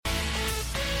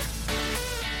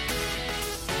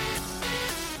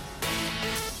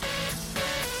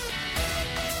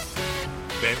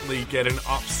Bentley get an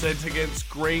upset against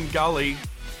Green Gully.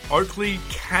 Oakley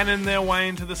cannon their way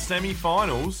into the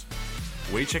semi-finals.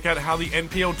 We check out how the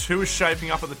NPL 2 is shaping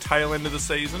up at the tail end of the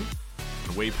season.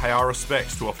 And we pay our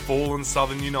respects to a fallen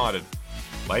Southern United.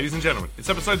 Ladies and gentlemen, it's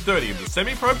episode 30 of the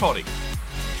Semi-Pro Potty.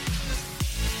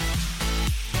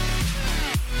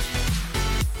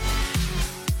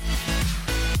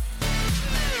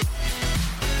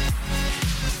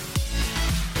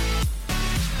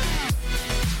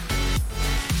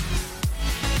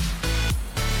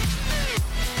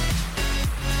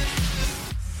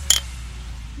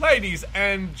 Ladies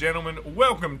and gentlemen,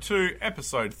 welcome to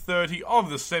episode 30 of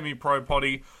the Semi-Pro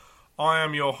Potty. I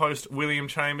am your host, William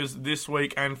Chambers, this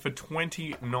week and for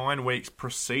 29 weeks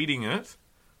preceding it,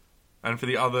 and for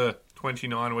the other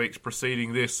 29 weeks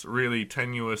preceding this really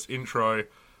tenuous intro,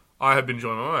 I have been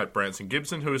joined by my mate, Branson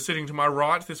Gibson, who is sitting to my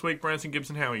right this week. Branson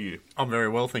Gibson, how are you? I'm very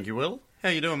well, thank you, Will. How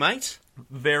you doing, mate?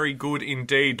 Very good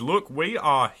indeed. Look, we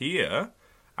are here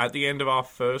at the end of our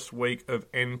first week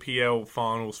of NPL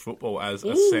Finals football as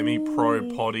a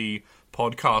Semi-Pro Potty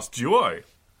podcast duo.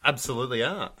 Absolutely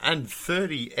are. And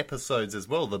 30 episodes as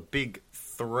well, the big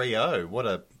 3-0. What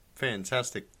a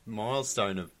fantastic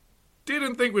milestone of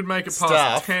Didn't think we'd make it past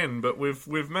stuff. 10, but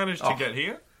we've managed to get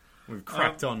here. We've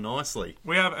cracked on nicely.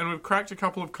 We have, and we've cracked a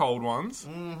couple of cold ones.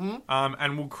 Mm-hmm.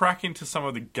 And we'll crack into some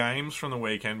of the games from the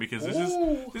weekend because this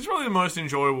is really the most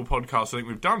enjoyable podcast I think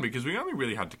we've done because we only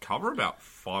really had to cover about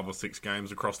 5 or 6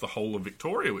 games across the whole of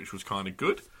Victoria, which was kind of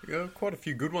good. Yeah, quite a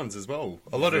few good ones as well.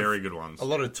 Very good ones. A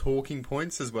lot of talking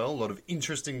points as well. A lot of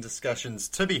interesting discussions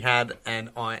to be had,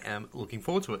 and I am looking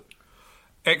forward to it.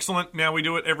 Excellent. Now we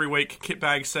do it every week. Kit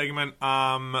bag segment.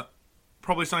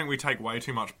 Probably something we take way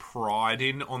too much pride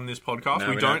in on this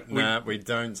podcast. No, we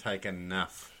don't take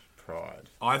enough pride.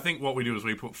 I think what we do is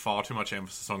we put far too much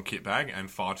emphasis on kit bag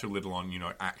and far too little on,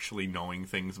 actually knowing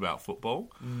things about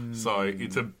football. So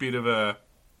it's a bit of a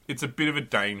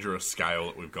dangerous scale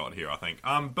that we've got here, I think.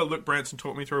 But look, Branson,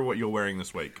 talk me through what you're wearing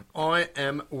this week. I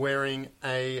am wearing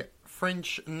a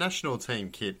French national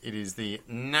team kit. It is the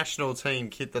national team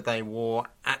kit that they wore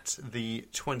at the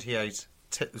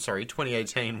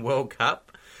 2018 World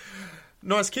Cup.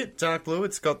 Nice kit, dark blue.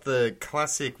 It's got the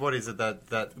classic, what is it,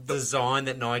 that design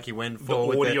that Nike went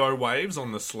for. The audio waves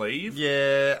on the sleeve.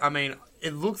 Yeah, I mean,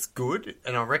 it looks good,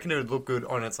 and I reckon it would look good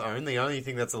on its own. The only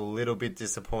thing that's a little bit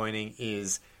disappointing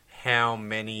is how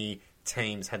many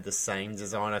teams had the same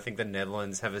design. I think the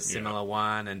Netherlands have a similar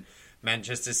one, and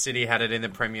Manchester City had it in the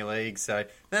Premier League, so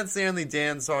that's the only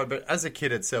downside. But as a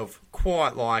kit itself,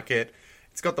 quite like it.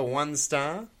 It's got the 1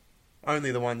 star.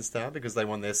 Only the 1 star because they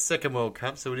won their second World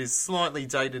Cup, so it is slightly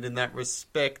dated in that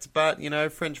respect. But,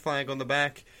 French flag on the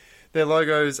back. Their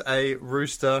logo's a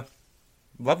rooster.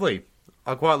 Lovely.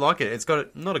 I quite like it. It's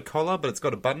got not a collar, but it's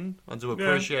got a button. I do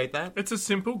appreciate that. It's a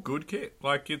simple, good kit.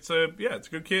 It's a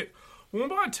good kit. Worn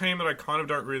by a team that I kind of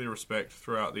don't really respect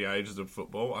throughout the ages of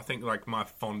football. I think, my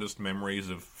fondest memories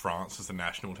of France as a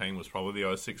national team was probably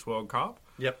the 06 World Cup.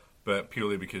 Yep. But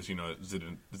purely because,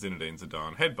 Zinedine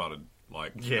Zidane headbutted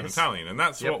an Yes. Italian, and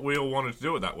that's what we all wanted to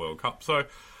do with that World Cup. So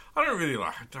I don't really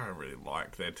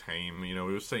like their team. We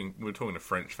were talking to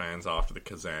French fans after the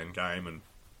Kazan game, and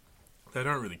they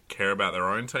don't really care about their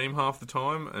own team half the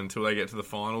time until they get to the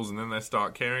finals, and then they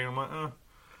start caring. I'm like,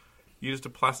 you're just a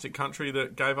plastic country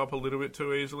that gave up a little bit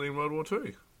too easily in World War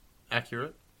II.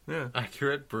 Accurate. Yeah.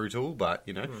 Accurate, brutal, but,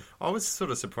 I was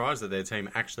sort of surprised that their team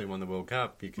actually won the World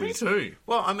Cup because... Me too.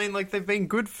 Well, I mean, they've been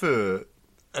good for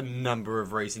a number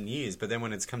of recent years, but then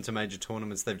when it's come to major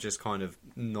tournaments, they've just kind of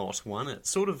not won it.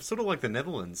 Sort of like the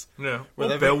Netherlands. Yeah.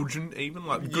 Or Belgian, even,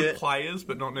 good players,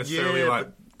 but not necessarily,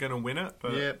 going to win it.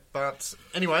 But... Yeah, but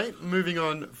anyway, moving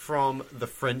on from the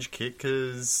French kit,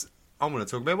 because I want to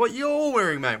talk about what you're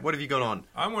wearing, mate. What have you got on?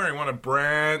 I'm wearing one of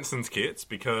Branson's kits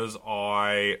because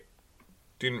I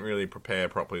didn't really prepare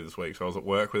properly this week, so I was at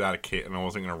work without a kit, and I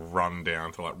wasn't going to run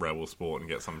down to, Rebel Sport and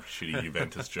get some shitty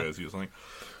Juventus jersey or something.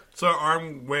 So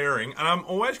I'm wearing, and I'm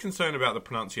always concerned about the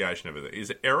pronunciation of it. Is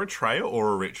it Eritrea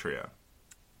or Eritrea?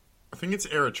 I think it's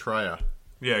Eritrea.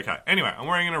 Yeah, okay. Anyway, I'm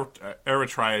wearing an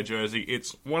Eritrea jersey.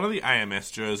 It's one of the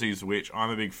AMS jerseys, which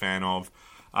I'm a big fan of.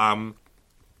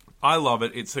 I love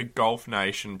it. It's a Gulf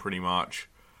nation, pretty much.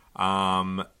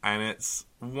 And it's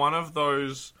one of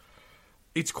those...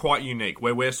 It's quite unique,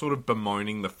 where we're sort of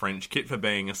bemoaning the French kit for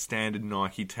being a standard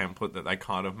Nike template that they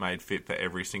kind of made fit for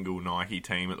every single Nike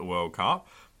team at the World Cup.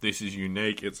 This is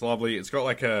unique. It's lovely. It's got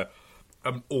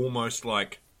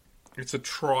it's a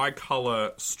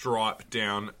tricolour stripe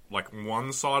down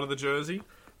one side of the jersey.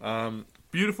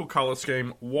 Beautiful colour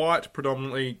scheme. White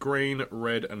predominantly, green,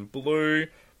 red and blue.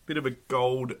 Bit of a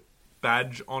gold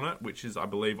badge on it, which is, I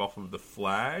believe, off of the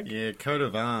flag. Yeah, coat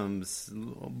of arms,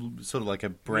 sort of like a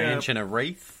branch and a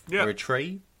wreath or a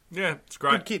tree. Yeah, it's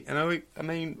great. Good kit. And I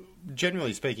mean,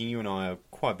 generally speaking, you and I are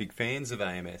quite big fans of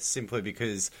AMS, simply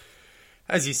because,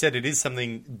 as you said, it is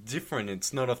something different.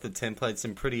 It's not off the template.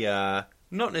 Some pretty,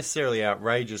 not necessarily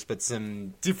outrageous, but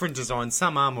some different designs.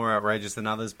 Some are more outrageous than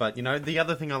others. But, you know, the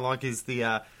other thing I like is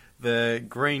the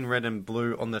green, red, and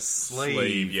blue on the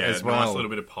sleeve yeah, as well. Nice little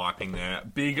bit of piping there.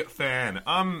 Big fan.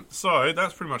 So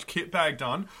that's pretty much kit bag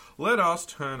done. Let us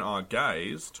turn our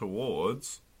gaze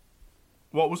towards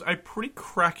what was a pretty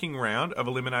cracking round of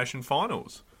elimination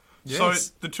finals. Yes.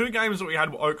 So the two games that we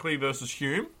had were Oakley versus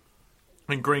Hume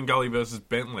and Green Gully versus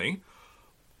Bentley.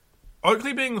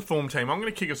 Oakley being the form team, I'm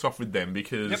going to kick us off with them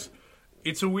because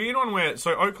it's a weird one where...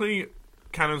 So Oakley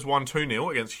Cannons won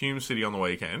 2-0 against Hume City on the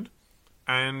weekend.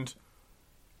 And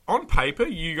on paper,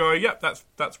 you go, yep,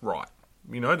 that's right.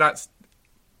 You know, that's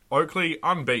Oakley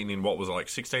unbeaten in what was like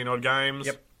 16-odd games.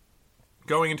 Yep.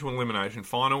 Going into an elimination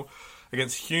final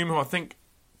against Hume, who I think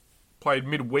played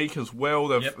midweek as well.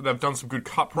 They've done some good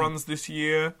cup runs this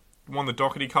year. Won the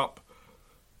Doherty Cup.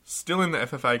 Still in the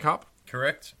FFA Cup.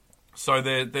 Correct. So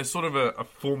they're sort of a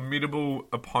formidable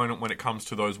opponent when it comes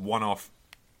to those one-off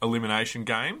elimination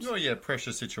games. Oh, yeah,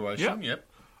 pressure situation. Yep.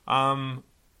 And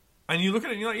you look at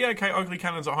it and you're like, yeah, okay, Oakley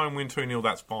Cannons at home win 2-0,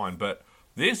 that's fine. But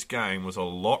this game was a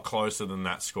lot closer than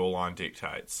that scoreline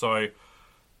dictates. So,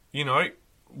 you know,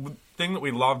 the thing that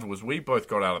we loved was we both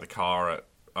got out of the car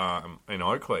in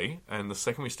Oakley, and the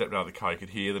second we stepped out of the car, you could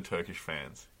hear the Turkish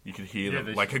fans. You could hear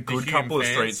them like a good couple of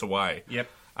streets away. Yep.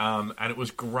 And it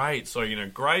was great. So, you know,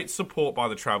 great support by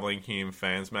the travelling Hume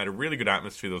fans. Made a really good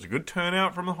atmosphere. There was a good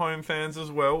turnout from the home fans as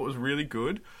well. It was really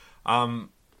good.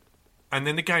 And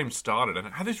then the game started, and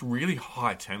it had this really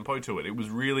high tempo to it. It was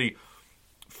really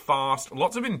fast.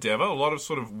 Lots of endeavour. A lot of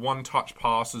sort of one-touch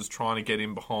passes trying to get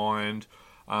in behind.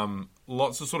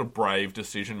 Lots of sort of brave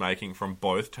decision-making from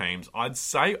both teams. I'd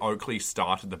say Oakley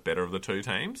started the better of the two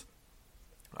teams.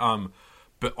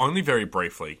 But only very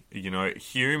briefly. You know,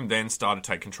 Hume then started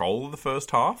to take control of the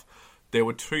first half. There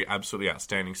were two absolutely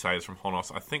outstanding saves from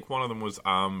Honos. I think one of them was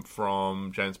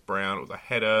from James Brown. It was a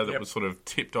header that was sort of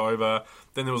tipped over.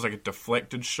 Then there was like a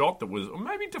deflected shot that was, or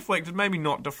maybe deflected, maybe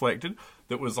not deflected,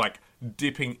 that was like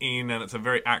dipping in, and it's a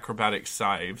very acrobatic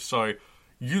save. So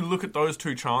you look at those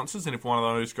two chances, and if one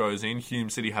of those goes in, Hume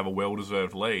City have a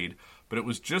well-deserved lead. But it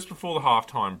was just before the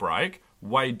halftime break.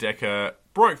 Wade Decker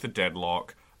broke the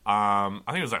deadlock. I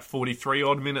think it was like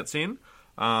 43-odd minutes in.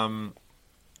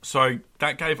 So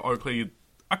that gave Oakley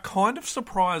a kind of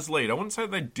surprise lead. I wouldn't say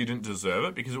they didn't deserve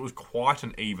it because it was quite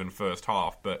an even first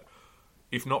half. But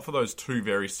if not for those two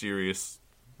very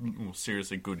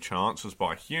seriously good chances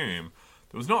by Hume,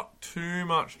 there was not too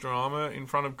much drama in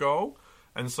front of goal.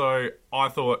 And so I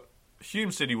thought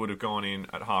Hume City would have gone in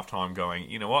at halftime going,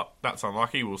 you know what, that's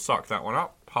unlucky, we'll suck that one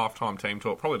up. Halftime team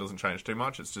talk probably doesn't change too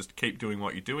much. It's just keep doing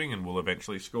what you're doing and we'll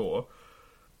eventually score.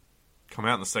 Come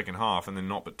out in the second half, and then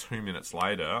not but 2 minutes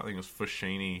later, I think it was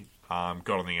Fushini got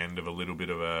on the end of a little bit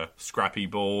of a scrappy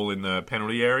ball in the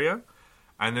penalty area,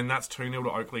 and then that's 2-0 to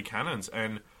Oakley Cannons.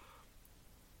 And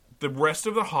the rest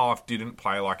of the half didn't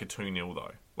play like a 2-0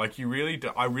 though. Like I really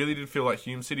did feel like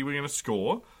Hume City were going to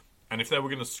score, and if they were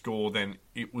going to score, then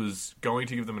it was going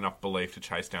to give them enough belief to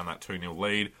chase down that 2-0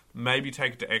 lead. Maybe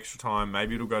take it to extra time,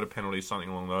 maybe it'll go to penalties, something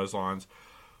along those lines.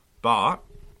 But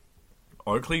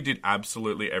Oakley did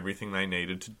absolutely everything they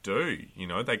needed to do. You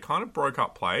know, they kind of broke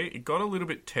up play. It got a little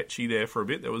bit tetchy there for a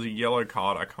bit. There was a yellow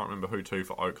card. I can't remember who to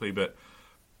for Oakley, but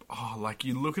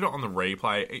you look at it on the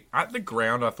replay. At the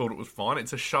ground, I thought it was fine.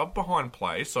 It's a shove behind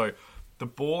play. So the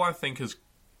ball, I think, has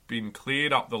been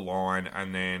cleared up the line,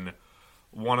 and then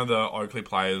one of the Oakley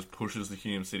players pushes the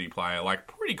Hume City player like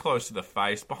pretty close to the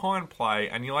face behind play,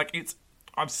 and you're like,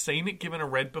 I've seen it given a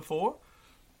red before,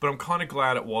 but I'm kind of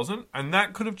glad it wasn't. And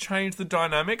that could have changed the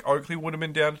dynamic. Oakley would have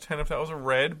been down to 10 if that was a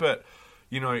red. But,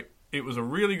 you know, it was a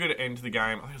really good end to the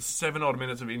game. I think it was 7-odd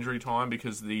minutes of injury time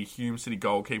because the Hume City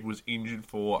goalkeeper was injured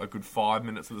for a good 5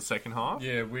 minutes of the second half.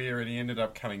 Yeah, and he ended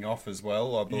up coming off as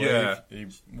well, I believe. Yeah. He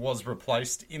was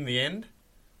replaced in the end.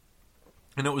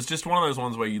 And it was just one of those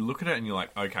ones where you look at it and you're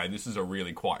like, okay, this is a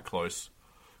really quite close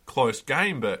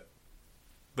game. But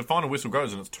the final whistle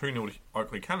goes and it's 2-0 to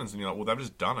Oakley Cannons. And you're like, well, they've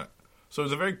just done it. So it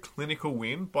was a very clinical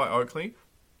win by Oakley.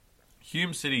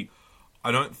 Hume City,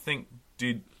 I don't think,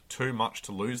 did too much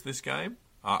to lose this game.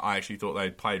 I actually thought they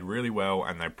played really well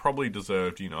and they probably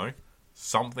deserved, you know,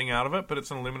 something out of it. But it's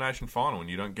an elimination final and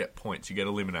you don't get points, you get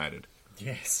eliminated.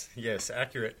 Yes,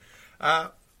 accurate. I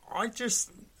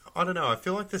don't know. I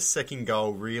feel like the second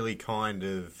goal really kind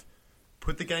of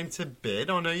put the game to bed.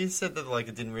 I know you said that like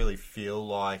it didn't really feel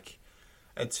like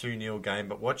a 2-0 game,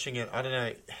 but watching it, I don't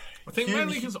know. I think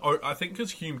mainly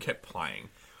because Hume kept playing.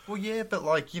 Well, yeah, but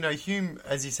like, you know, Hume,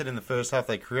 as you said in the first half,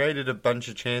 they created a bunch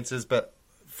of chances, but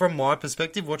from my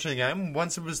perspective, watching the game,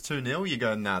 once it was 2-0, you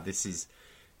go, nah, this is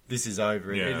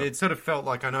over. Yeah. It sort of felt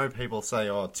like, I know people say,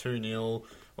 2-0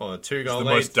 or 2-goal It's the lead.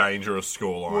 most dangerous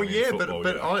scoreline Well, in yeah, football.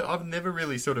 but I've never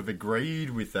really sort of agreed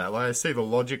with that. Like, I see the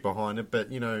logic behind it,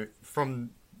 but, you know,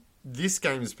 from this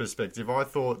game's perspective, I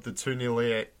thought the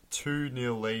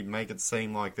 2-0 lead make it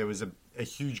seem like there was a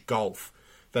huge gulf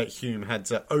that Hume had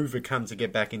to overcome to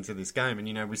get back into this game. And,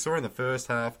 you know, we saw in the first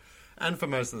half and for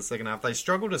most of the second half, they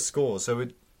struggled to score. So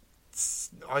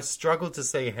I struggled to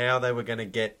see how they were going to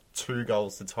get 2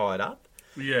 goals to tie it up.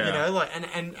 Yeah. You know, like,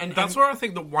 and that's where I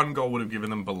think the 1 goal would have given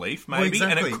them belief, maybe. Well,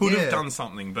 exactly, and it could yeah. have done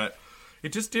something, but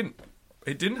it just didn't.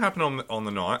 It didn't happen on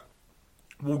the night.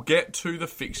 We'll get to the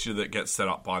fixture that gets set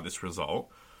up by this result,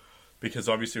 because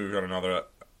obviously we've got another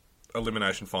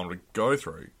elimination final to go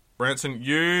through. Branson,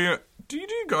 did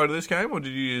you go to this game, or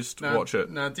did you just watch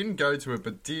it? No, I didn't go to it,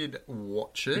 but did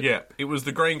watch it. Yeah, it was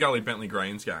the Green Gully Bentley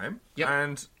Greens game. Yep.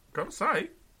 And, gotta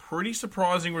say, pretty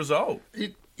surprising result.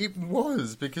 It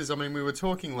was, because, I mean, we were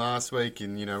talking last week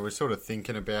and, you know, we're sort of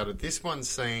thinking about it. This one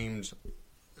seemed...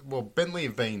 Well, Bentley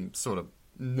have been sort of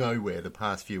nowhere the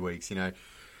past few weeks, you know.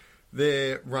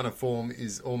 Their run of form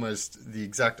is almost the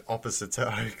exact opposite to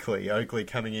Oakley. Oakley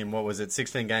coming in,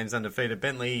 16 games undefeated.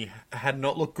 Bentley had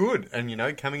not looked good. And, you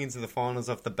know, coming into the finals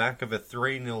off the back of a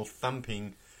 3-0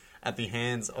 thumping at the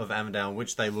hands of Avondale, in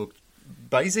which they looked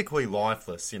basically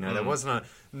lifeless. You know, there wasn't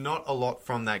not a lot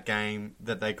from that game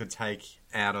that they could take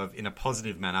out of in a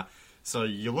positive manner. So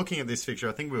you're looking at this fixture.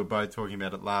 I think we were both talking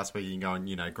about it last week and going,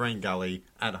 you know, Green Gully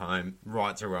at home,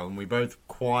 right to roll. And we both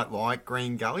quite like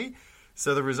Green Gully.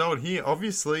 So the result here,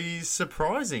 obviously, is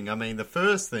surprising. I mean, the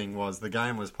first thing was the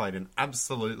game was played in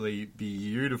absolutely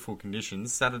beautiful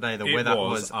conditions. Saturday, the weather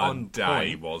was on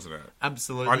day, point. wasn't it?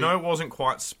 Absolutely. I know it wasn't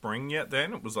quite spring yet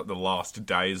then. It was like the last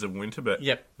days of winter, but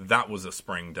Yep. that was a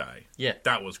spring day. Yeah.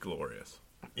 That was glorious.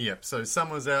 Yep, so sun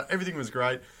was out. Everything was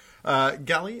great.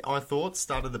 Gully, I thought,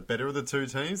 started the better of the two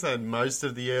teams. They had most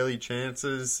of the early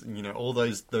chances. You know, all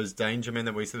those danger men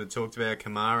that we sort of talked about,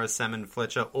 Kamara, Salmon,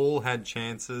 Fletcher, all had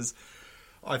chances.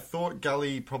 I thought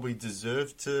Gully probably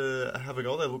deserved to have a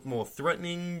goal. They looked more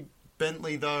threatening.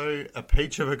 Bentley, though, a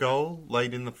peach of a goal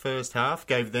late in the first half,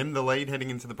 gave them the lead heading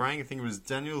into the break. I think it was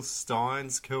Daniel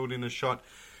Steins curled in a shot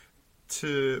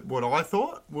to what I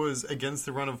thought was against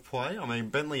the run of play. I mean,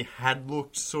 Bentley had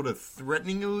looked sort of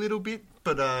threatening a little bit,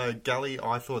 but Gully,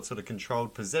 I thought, sort of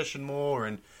controlled possession more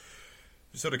and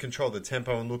sort of controlled the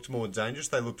tempo and looked more dangerous.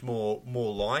 They looked more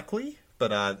likely.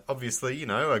 But obviously, you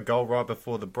know, a goal right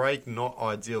before the break, not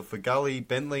ideal for Gully.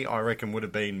 Bentley, I reckon, would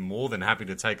have been more than happy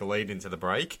to take a lead into the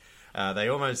break. They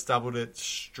almost doubled it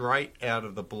straight out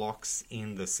of the blocks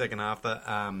in the second half.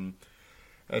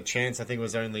 A chance, I think it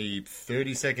was only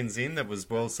 30 seconds in, that was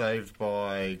well saved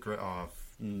by... I've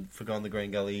forgotten the Green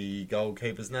Gully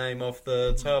goalkeeper's name off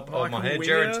the top of my head.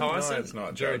 Jared Tyson. No, it's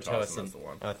not. Jared Tyson. That's the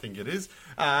one. I think it is.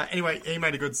 Anyway, he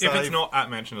made a good save. If it's not,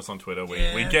 mention us on Twitter.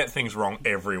 We get things wrong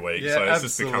every week, so it's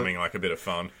just becoming like a bit of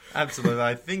fun. Absolutely.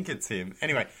 I think it's him.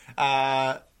 Anyway,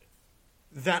 that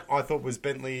I thought was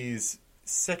Bentley's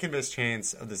second best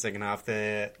chance of the second half.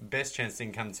 Their best chance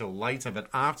didn't come until later, but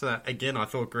after that, again, I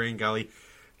thought Green Gully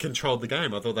controlled the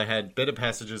game. I thought they had better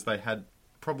passages. They had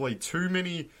probably too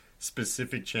many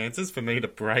specific chances for me to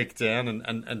break down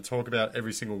and talk about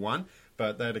every single one.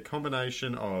 But they had a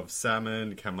combination of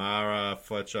Salmon, Kamara,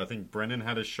 Fletcher. I think Brennan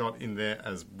had a shot in there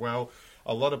as well.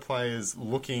 A lot of players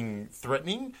looking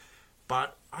threatening,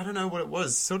 but I don't know what it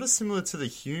was. Sort of similar to the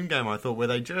Hume game, I thought, where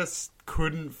they just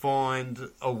couldn't find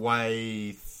a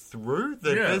way through.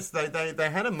 They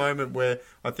had a moment where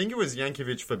I think it was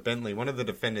Yankovic for Bentley, one of the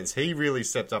defenders. He really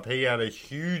stepped up. He had a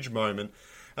huge moment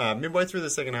midway through the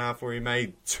second half where he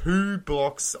made 2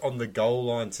 blocks on the goal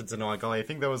line to deny Gully. I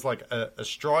think there was like a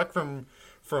strike from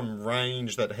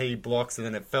range that he blocks, and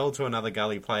then it fell to another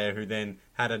Gully player who then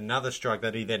had another strike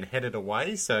that he then headed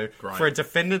away. So Great. For a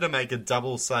defender to make a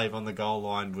double save on the goal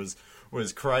line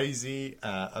was crazy.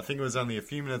 I think it was only a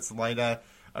few minutes later,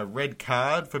 a red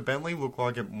card for Bentley looked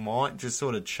like it might just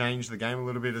sort of change the game a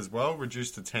little bit as well,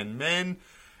 reduced to 10 men.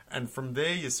 And from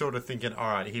there, you're sort of thinking,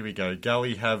 all right, here we go.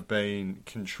 Gully have been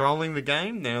controlling the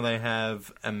game. Now they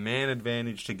have a man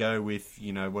advantage to go with,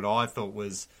 you know, what I thought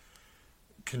was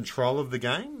control of the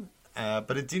game.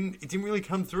 But it didn't really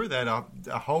come through. They had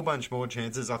a whole bunch more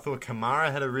chances. I thought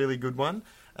Kamara had a really good one.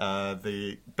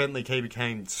 The Bentley keeper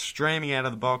came streaming out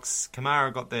of the box.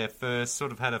 Kamara got there first,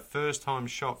 sort of had a first-time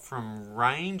shot from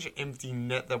range, empty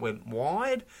net that went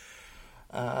wide.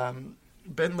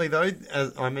 Bentley, though,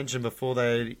 as I mentioned before,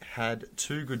 they had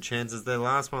 2 good chances. Their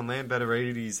last one,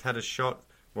 Lambertidis had a shot.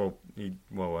 Well,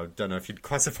 I don't know if you'd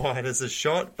classify it as a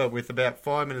shot, but with about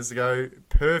 5 minutes to go,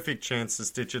 perfect chance to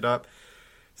stitch it up.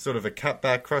 Sort of a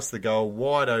cutback, cross the goal,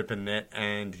 wide open net,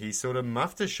 and he sort of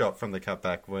muffed a shot from the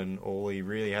cutback when all he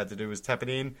really had to do was tap it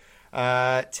in.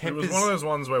 It was one of those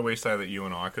ones where we say that you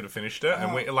and I could have finished it,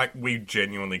 and we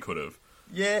genuinely could have.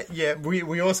 Yeah.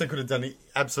 We also could have done it.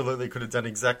 Absolutely, could have done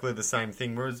exactly the same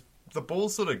thing. Whereas the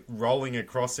ball's sort of rolling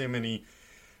across him, and he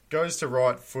goes to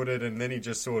right-footed, and then he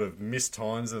just sort of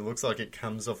mistimes. It looks like it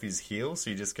comes off his heel, so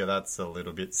you just go, "That's a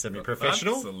little bit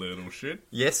semi-professional." That's a little shit.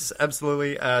 Yes,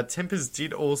 absolutely. Tempers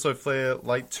did also flare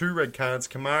late 2 red cards.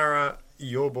 Kamara,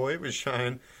 your boy, was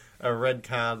shown a red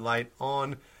card late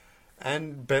on.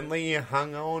 And Bentley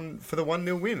hung on for the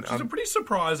 1-0 win. It's a pretty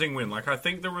surprising win. Like, I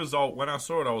think the result, when I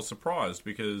saw it, I was surprised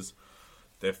because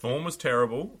their form was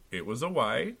terrible. It was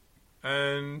away.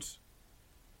 And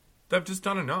they've just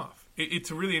done enough. It's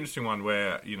a really interesting one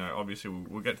where, obviously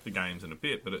we'll get to the games in a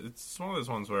bit, but it's one of those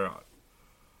ones where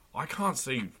I can't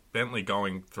see Bentley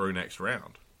going through next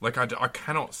round. Like, I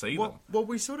cannot see them. Well,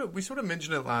 we sort of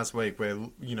mentioned it last week where,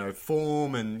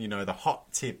 form and, the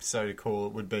hot tip, so to call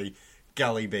it, would be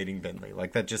Gully beating Bentley.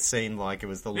 Like, that just seemed like it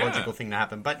was the logical thing to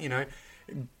happen. But,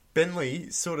 Bentley,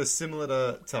 sort of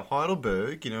similar to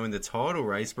Heidelberg, in the title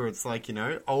race, where it's like,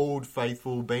 old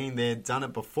faithful, been there, done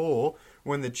it before.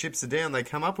 When the chips are down, they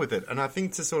come up with it. And I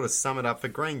think to sort of sum it up, for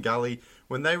Green Gully,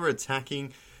 when they were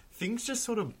attacking, things just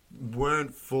sort of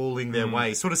weren't falling their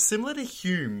way. Sort of similar to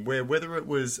Hume, where whether it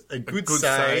was a good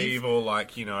save or,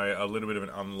 like, a little bit of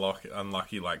an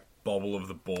unlucky like, bobble of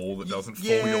the ball that doesn't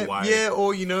fall your way. Yeah,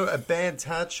 or, a bad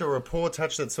touch or a poor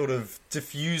touch that sort of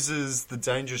diffuses the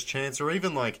dangerous chance, or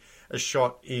even like a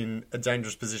shot in a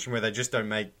dangerous position where they just don't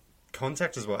make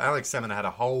contact as well. Alex Salmon had a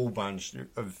whole bunch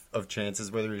of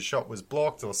chances, whether his shot was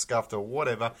blocked or scuffed or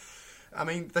whatever. I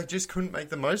mean, they just couldn't make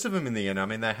the most of them in the end. I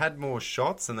mean, they had more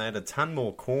shots and they had a ton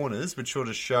more corners, which sort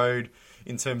of showed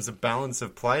in terms of balance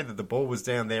of play that the ball was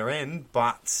down their end.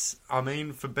 But, I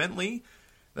mean, for Bentley,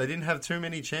 they didn't have too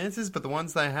many chances, but the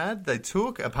ones they had, they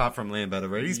took, apart from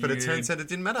Lambertidis, but it turns out it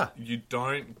didn't matter. You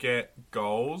don't get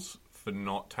goals for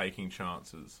not taking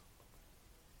chances.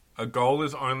 A goal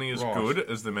is only as good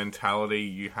as the mentality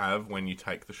you have when you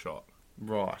take the shot.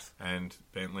 Right. And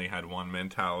Bentley had one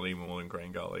mentality more than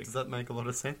Green Gully. Does that make a lot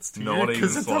of sense to you? Not even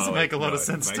Because it doesn't make a lot of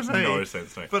sense to me. It makes no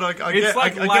sense to me. But it's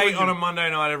late on a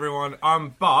Monday night, everyone.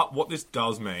 But what this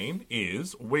does mean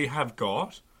is we have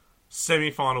got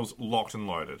semi-finals locked and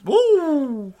loaded.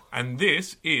 Woo! And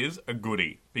this is a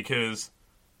goodie because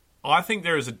I think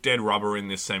there is a dead rubber in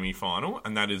this semi-final,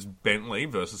 and that is Bentley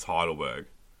versus Heidelberg.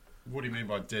 What do you mean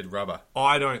by dead rubber?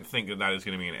 I don't think that is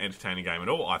going to be an entertaining game at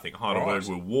all. I think Heidelberg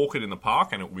will walk it in the park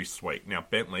and it will be sweet. Now,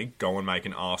 Bentley, go and make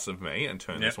an arse of me and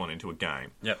turn this one into a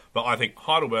game. Yep. But I think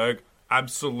Heidelberg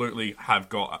absolutely have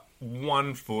got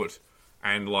 1 foot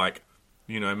and, like,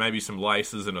 maybe some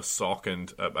laces and a sock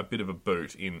and a bit of a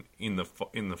boot in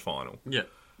the final. Yeah.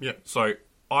 Yeah. So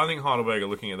I think Heidelberg are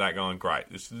looking at that going,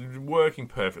 great, this is working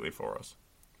perfectly for us.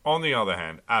 On the other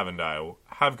hand, Avondale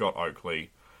have got Oakley.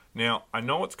 Now, I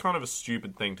know it's kind of a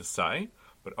stupid thing to say,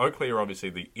 but Oakley are obviously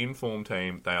the informed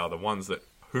team. They are the ones that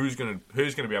who's going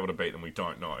to be able to beat them, we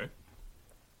don't know.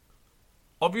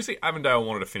 Obviously, Avondale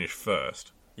wanted to finish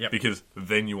first, because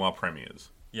then you are premiers.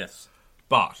 Yes.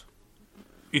 But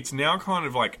it's now kind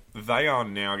of like they are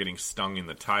now getting stung in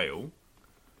the tail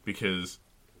because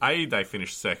A, they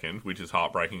finished second, which is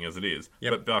heartbreaking as it is,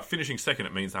 but by finishing second,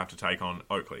 it means they have to take on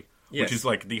Oakley, which is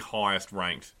like the highest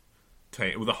ranked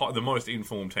team, the most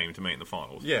informed team to meet in the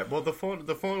finals. Yeah, well, the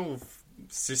final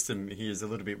system here is a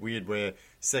little bit weird, where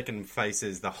second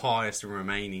faces the highest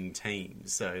remaining team.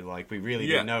 So, like, we really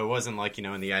didn't know. It wasn't like, in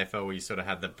the AFL where you sort of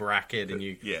had the bracket and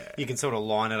you can sort of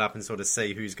line it up and sort of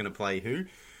see who's going to play who.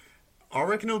 I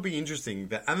reckon it'll be interesting.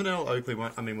 The Avondale-Oakley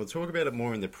one, I mean, we'll talk about it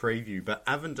more in the preview, but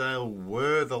Avondale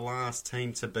were the last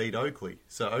team to beat Oakley.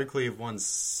 So Oakley have won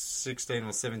 16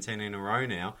 or 17 in a row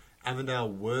now. Avondale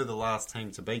were the last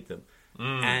team to beat them.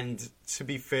 And to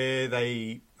be fair,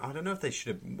 I don't know if they should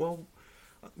have... Well,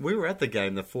 we were at the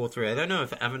game, the 4-3. I don't know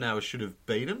if Avondale should have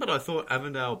beaten them, but I thought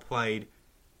Avondale played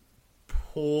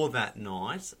poor that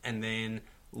night and then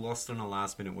lost on a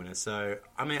last-minute winner. So,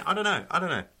 I mean, I don't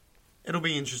know. It'll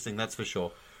be interesting, that's for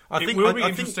sure. It will be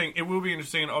interesting. It will be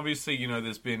interesting. And obviously,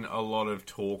 there's been a lot of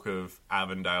talk of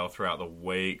Avondale throughout the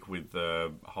week with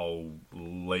the whole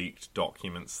leaked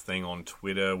documents thing on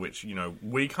Twitter, which,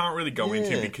 we can't really go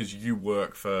into because you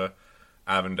work for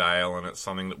Avondale and it's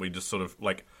something that we just sort of,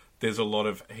 there's a lot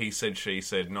of he said, she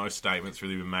said, no statements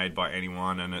really been made by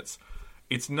anyone, and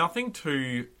it's nothing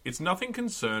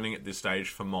concerning at this stage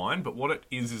for mine, but what it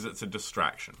is it's a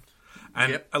distraction.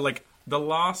 And, the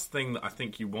last thing that I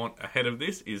think you want ahead of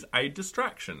this is a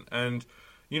distraction. And,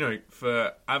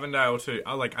 for Avondale to...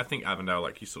 I think Avondale,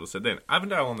 like you sort of said then,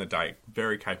 Avondale on the day,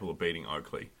 very capable of beating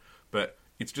Oakley. But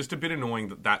it's just a bit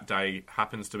annoying that day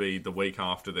happens to be the week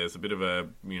after there's a bit of a,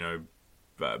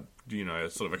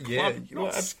 sort of a club,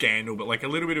 not scandal, but a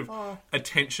little bit of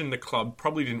attention the club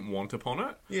probably didn't want upon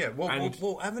it. Yeah, well,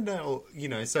 Avondale,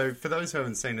 so for those who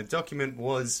haven't seen, a document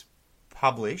was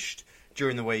published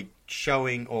during the week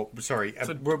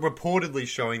reportedly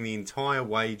showing the entire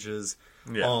wages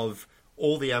of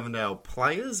all the Avondale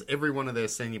players, every one of their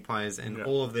senior players, and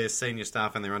all of their senior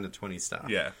staff and their under-20 staff.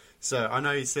 Yeah. So I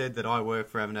know you said that I work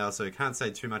for Avondale, so I can't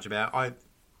say too much about it. I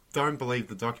don't believe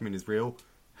the document is real.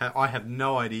 I have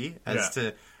no idea as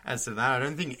to that. I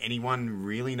don't think anyone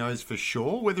really knows for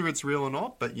sure whether it's real or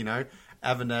not, but,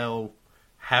 Avondale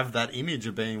have that image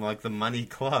of being like the money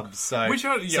club. So, I just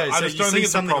don't think see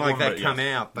it's something a problem, like that come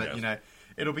out, but yes.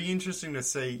 It'll be interesting to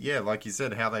see. Like you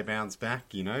said, how they bounce back.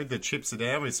 The chips are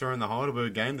down. We saw in the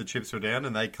Heidelberg game, the chips were down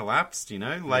and they collapsed.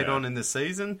 Late on in the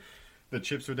season, the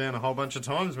chips were down a whole bunch of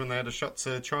times when they had a shot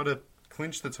to try to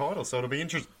clinch the title. So it'll be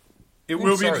interesting. It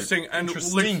will be interesting. And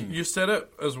you said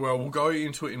it as well. We'll go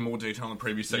into it in more detail in the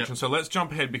previous section. Yep. So let's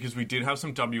jump ahead because we did have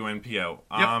some WNPL.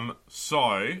 Yep.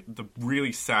 So the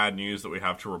really sad news that we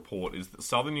have to report is that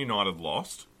Southern United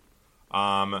lost.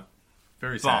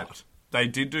 Very sad. But they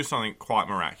did do something quite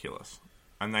miraculous.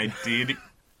 And they did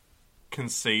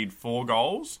concede 4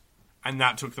 goals. And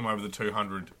that took them over the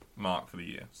 200 mark for the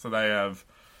year. So they have...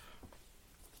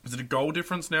 Is it a goal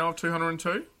difference now of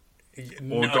 202?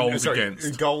 Or goals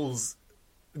against?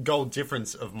 Goal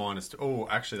difference of -2. Oh,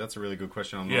 actually, that's a really good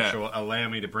question. I'm not sure. Allow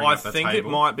me to bring up the table. I think it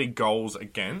might be goals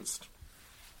against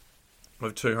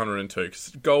of 202. 'Cause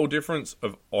goal difference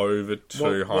of over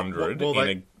 200 in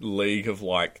a league of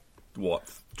 28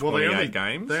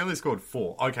 games? They only scored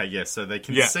 4. Okay, yes, so they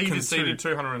conceded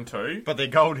 202. But their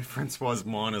goal difference was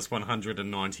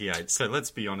 -198. So let's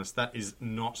be honest, that is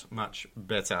not much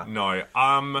better. No.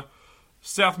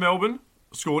 South Melbourne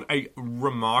scored a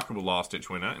remarkable last-ditch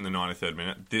winner in the 93rd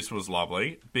minute. This was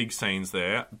lovely. Big scenes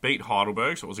there. Beat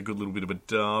Heidelberg, so it was a good little bit of a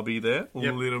derby there. A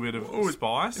little bit of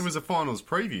spice. It was a finals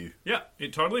preview. Yeah,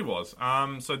 it totally was.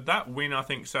 So that win, I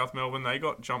think South Melbourne, they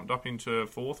got jumped up into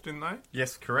 4th, didn't they?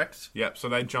 Yes, correct. Yep, so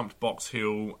they jumped Box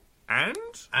Hill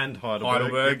and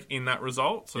Heidelberg in that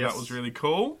result. So that was really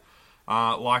cool.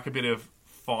 Like a bit of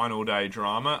final day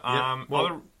drama.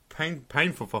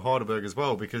 Painful for Heidelberg as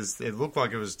well because it looked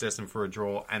like it was destined for a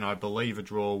draw, and I believe a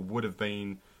draw would have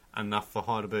been enough for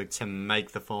Heidelberg to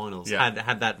make the finals.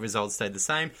 Had that result stayed the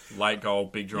same. Late goal,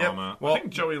 big drama. Yep. Well, I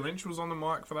think Joey Lynch was on the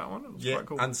mic for that one. It was quite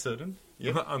cool. Uncertain.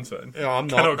 Yep. Uncertain. Yeah, I'm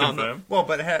not. Cannot confirm.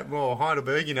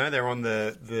 Heidelberg, they're on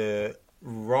the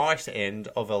right end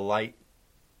of a late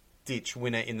ditch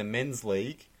winner in the men's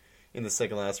league in the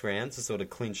second last round to sort of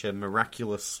clinch a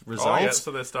miraculous result. Oh, yeah, so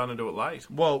they're starting to do it late.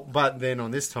 Well, but then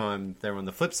on this time, they're on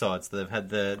the flip side. So they've had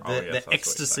the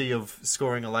ecstasy of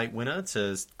scoring a late winner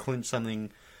to clinch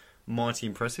something mighty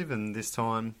impressive, and this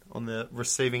time on the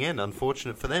receiving end.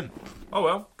 Unfortunate for them. Oh,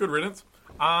 well, good riddance.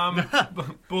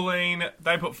 Bulleen,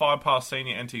 they put 5 past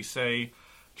senior NTC.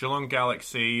 Geelong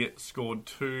Galaxy scored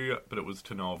 2, but it was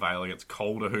to no avail against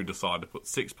Calder, who decided to put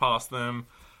 6 past them.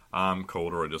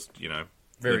 Calder are just, the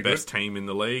best team in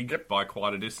the league by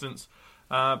quite a distance.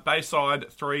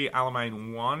 Bayside 3,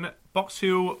 Alamein 1. Box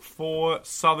Hill 4,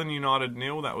 Southern United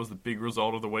 0. That was the big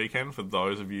result of the weekend for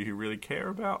those of you who really care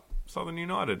about Southern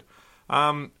United.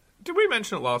 Did we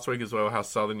mention it last week as well, how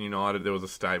Southern United, there was a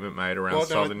statement made around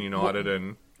Southern United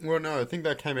and... Well, no, I think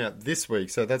that came out this week,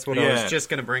 so that's what I was just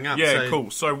going to bring up. Yeah, cool.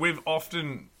 So we've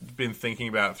often been thinking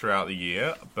about it throughout the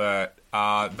year, but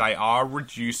they are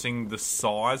reducing the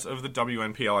size of the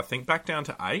WNPL, I think, back down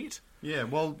to 8. Yeah,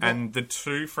 well... And the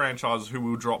 2 franchises who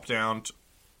will drop down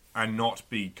and not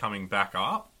be coming back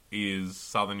up is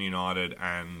Southern United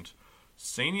and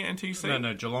Senior NTC?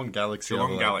 No, Geelong Galaxy.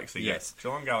 Geelong Galaxy, yes.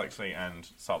 Geelong Galaxy and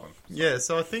Southern. Yeah,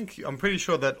 so I'm pretty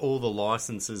sure that all the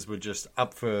licenses were just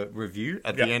up for review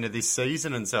at the end of this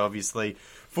season, and so obviously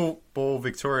Football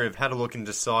Victoria have had a look and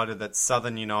decided that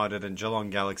Southern United and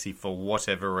Geelong Galaxy, for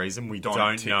whatever reason, we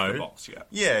don't tick know. The box yet.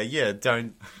 Yeah,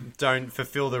 don't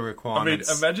fulfill the requirements.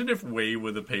 I mean, imagine if we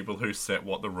were the people who set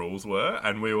what the rules were,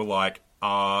 and we were like,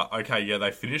 okay, yeah,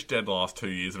 they finished dead last 2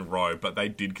 years in a row, but they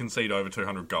did concede over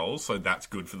 200 goals, so that's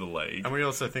good for the league. And we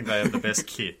also think they have the best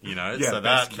kit, Yeah, so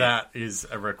that is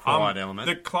a required element.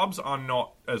 The clubs are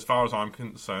not, as far as I'm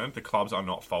concerned, the clubs are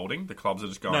not folding. The clubs are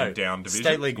just going down division.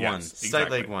 State League One. Yes, State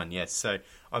League One, yes. So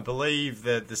I believe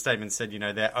that the statement said,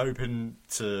 they're open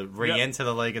to re-enter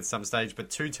the league at some stage, but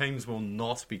 2 teams will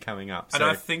not be coming up. And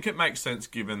I think it makes sense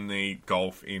given the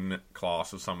golf in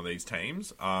class of some of these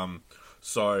teams.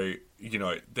 So,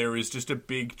 there is just a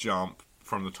big jump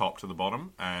from the top to the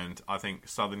bottom, and I think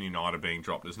Southern United being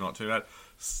dropped is not too bad.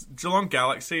 Geelong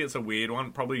Galaxy, it's a weird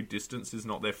one. Probably distance is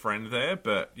not their friend there,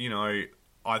 but,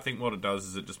 I think what it does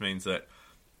is it just means that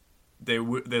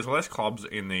there's less clubs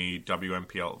in the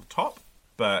WMPL at the top,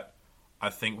 but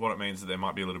I think what it means is that there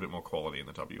might be a little bit more quality in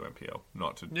the WMPL.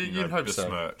 Not to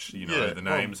besmirch, the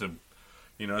names of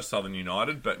Southern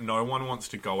United, but no one wants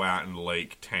to go out and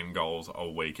leak 10 goals a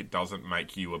week. It doesn't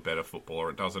make you a better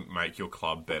footballer. It doesn't make your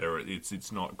club better.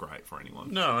 It's not great for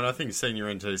anyone. No, and I think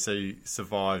Senior NTC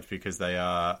survived because they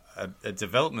are a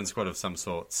development squad of some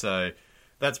sort. So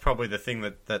that's probably the thing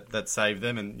that saved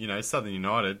them. And, Southern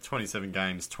United, 27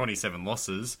 games, 27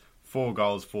 losses, 4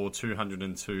 goals for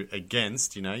 202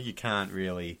 against. You can't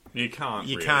really... You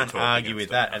can't argue with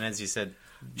that. And as you said,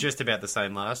 just about the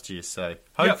same last year. So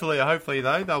hopefully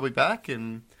though, they'll be back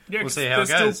and we'll see how it goes.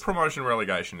 There's still promotion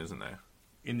relegation, isn't there?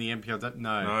 In the NPL?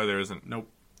 No. No, there isn't. Nope.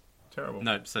 Terrible.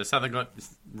 No, so Southern got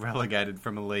relegated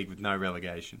from a league with no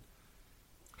relegation.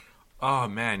 Oh,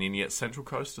 man, and yet Central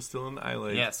Coast are still in the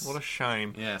A-League. Yes. What a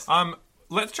shame. Yes.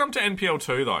 Let's jump to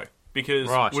NPL2, though, because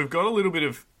we've got a little bit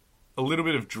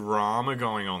of drama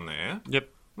going on there. Yep.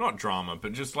 Not drama,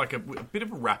 but just like a bit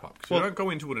of a wrap-up, because we don't go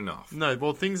into it enough. No,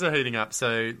 well, things are heating up.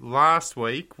 So last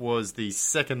week was the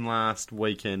second last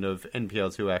weekend of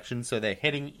NPL2 action, so they're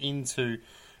heading into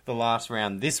the last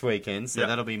round this weekend, so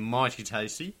that'll be mighty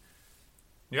tasty.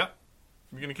 Yep.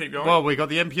 You're going to keep going? Well, we got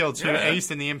the NPL2 East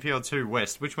and the NPL2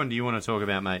 West. Which one do you want to talk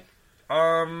about, mate?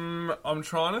 I'm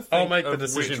trying to think. I'll make the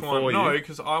decision for you. No,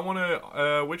 because I want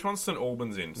to. Which one's St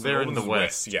Albans in? St. They're Albans in the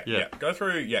West. Yeah. Go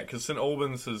through. Yeah, because St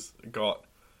Albans has got.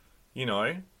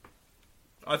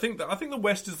 I think the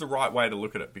West is the right way to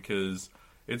look at it because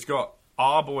it's got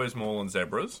our boys, Moreland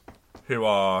Zebras, who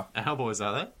are our boys,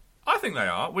 are they? I think they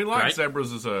are. We like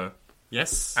zebras as a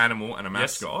animal and a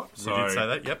mascot. Yes, we did say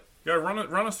that. Yep. Go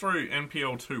run us through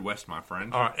NPL2 West, my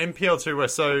friend. All right, NPL2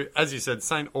 West. So, as you said,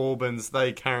 St Albans,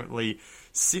 they currently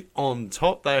sit on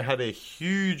top. They had a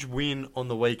huge win on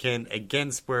the weekend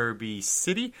against Werribee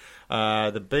City.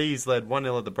 The Bees led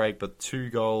 1-0 at the break, but 2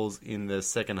 goals in the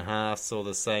second half saw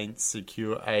the Saints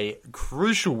secure a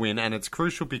crucial win, and it's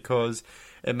crucial because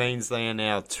it means they are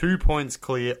now 2 points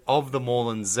clear of the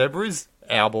Moreland Zebras,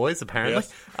 our boys, apparently.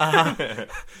 Yes.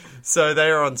 So they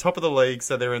are on top of the league,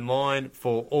 so they're in line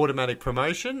for automatic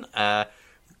promotion.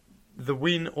 The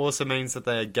win also means that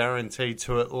they are guaranteed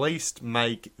to at least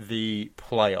make the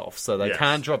playoffs, so they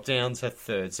can't drop down to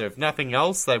third. So if nothing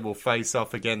else, they will face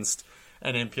off against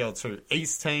an NPL2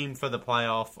 East team for the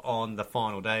playoff on the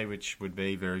final day, which would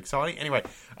be very exciting. Anyway,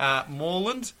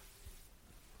 Moreland,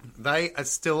 they are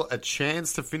still a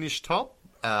chance to finish top,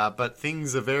 but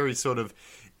things are very sort of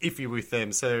iffy with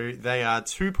them. So they are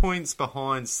 2 points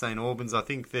behind St Albans. I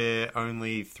think they're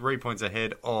only 3 points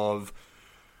ahead of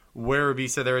Werribee.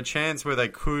 So they're a chance where they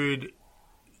could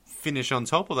finish on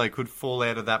top or they could fall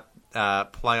out of that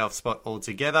playoff spot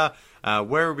altogether.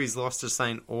 Werribee's lost to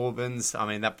St Albans. I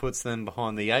mean, that puts them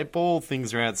behind the 8 ball.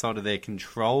 Things are outside of their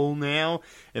control now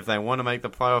if they want to make the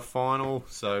playoff final.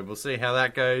 So we'll see how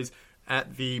that goes.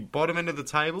 At the bottom end of the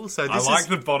table. So this I like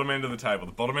the bottom end of the table.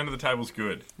 The bottom end of the table's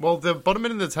good. Well, the bottom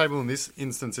end of the table in this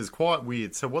instance is quite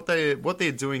weird. So what they're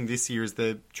doing this year is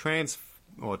they're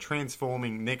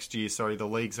transforming next year, the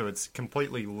league, so it's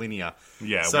completely linear.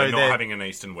 Yeah, so we're not having an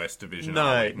East and West division.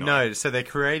 No. So they're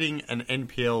creating an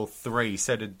NPL 3.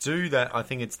 So to do that, I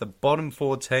think it's the bottom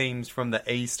 4 teams from the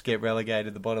East get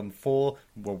relegated. The bottom 4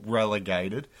 were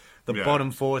relegated. The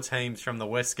bottom 4 teams from the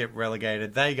West get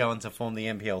relegated. They go on to form the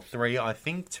NPL 3. I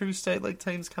think 2 State League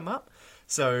teams come up.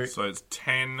 So it's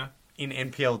 10 in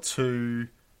NPL 2.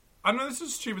 I know this is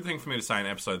a stupid thing for me to say in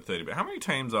episode 30, but how many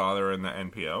teams are there in the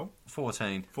NPL?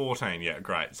 14. 14, yeah,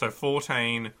 great. So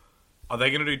 14 Are they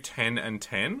going to do 10 and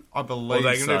 10? I Or believe are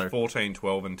they going to so. do 14,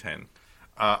 12 and 10?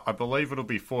 I believe it'll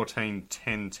be 14,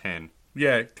 10, 10.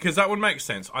 Yeah, because that would make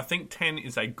sense. I think 10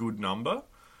 is a good number.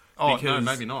 Oh, no, Because-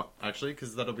 maybe not, actually,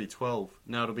 because that'll be 12.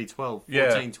 No, it'll be 12.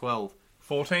 Yeah. 14, 12.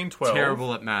 14, 12.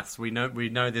 Terrible at maths. We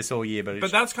know this all year, but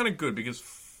But that's kind of good because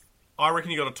I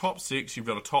reckon you've got a top 6, you've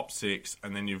got a top 6,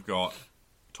 and then you've got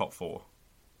top 4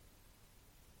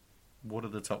 what are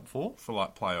the top 4? for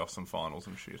like playoffs and finals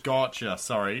and shit. Gotcha,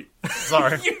 sorry.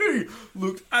 You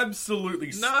looked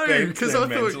absolutely No, spent because then I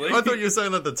mentally. thought you were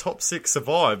saying that the top 6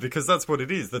 survive, because that's what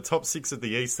it is. The top 6 of the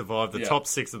East survive, the Yeah. top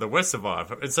 6 of the West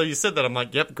survive. And so you said that, I'm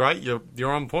like, yep, great,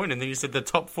 you're on point. And then you said the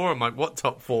top 4. I'm like, what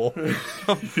top 4?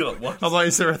 You're like, what? I'm like,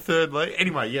 is there a third league?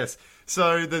 Anyway, yes.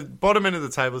 So the bottom end of the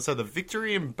table, so the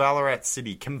Victory and Ballarat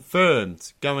City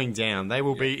confirmed going down. They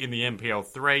will be in the NPL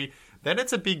 3. Then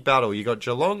it's a big battle. You got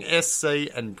Geelong SC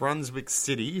and Brunswick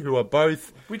City, who are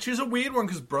both... Which is a weird one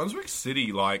because Brunswick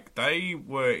City, like, they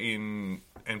were in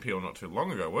NPL not too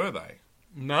long ago, were they?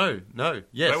 No.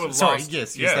 Yes. They were Sorry, last-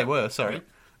 yes, yeah. they were. Sorry, Yeah.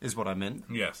 is what I meant.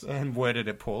 Yes. And worded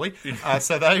it poorly.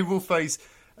 So they will face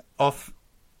off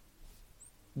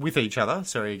with each other.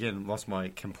 Sorry, again, lost my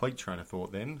complete train of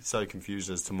thought then. So confused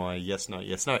as to my yes, no.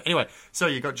 Anyway, so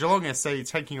you got Geelong SC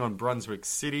taking on Brunswick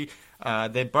City.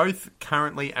 They're both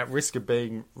currently at risk of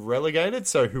being relegated,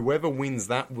 so whoever wins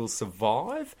that will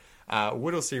survive.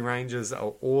 Whittlesea Rangers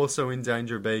are also in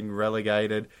danger of being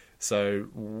relegated.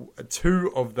 So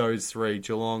 2 of those 3,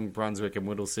 Geelong, Brunswick and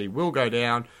Whittlesea, will go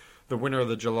down. The winner of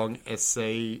the Geelong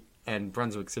SC and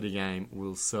Brunswick City game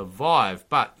will survive.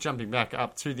 But jumping back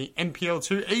up to the NPL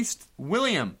 2 East,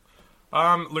 William.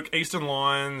 Look, Eastern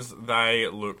Lions, they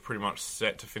look pretty much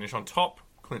set to finish on top,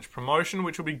 clinch promotion,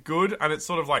 which will be good. And it's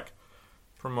sort of like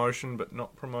promotion, but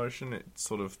not promotion. It's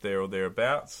sort of there or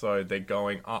thereabouts. So they're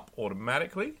going up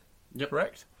automatically. Yep.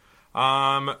 Correct.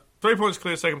 3 points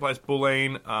clear, second place,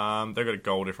 Bulleen. They've got a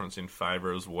goal difference in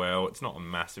favour as well. It's not a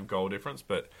massive goal difference,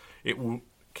 but it will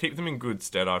keep them in good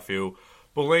stead, I feel.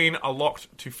 Bulleen are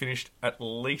locked to finish at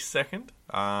least second.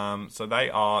 So they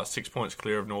are 6 points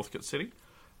clear of Northcote City.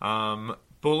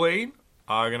 Bulleen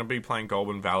are going to be playing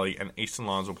Goulburn Valley, and Eastern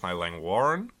Lions will play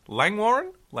Langwarrin.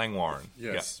 Langwarrin.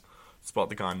 Yes. Yeah. Spot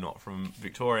the guy not from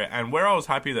Victoria. And where I was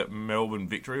happy that Melbourne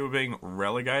Victory were being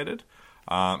relegated,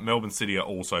 Melbourne City are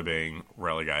also being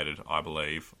relegated, I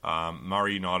believe.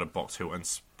 Murray United, Box Hill and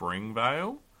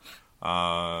Springvale,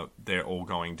 they're all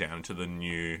going down to the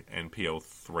new NPL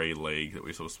 3 league that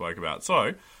we sort of spoke about.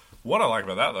 So, what I like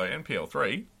about that, though, NPL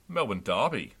 3, Melbourne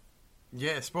Derby.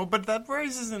 Yes, well, but that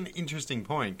raises an interesting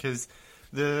point, because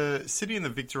the City and the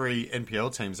Victory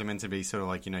NPL teams are meant to be sort of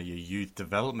like, your youth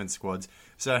development squads.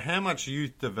 So how much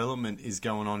youth development is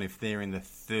going on if they're in the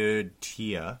 3rd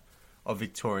tier of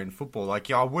Victorian football? Like,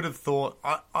 I would have thought,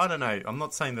 I don't know, I'm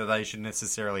not saying that they should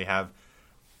necessarily have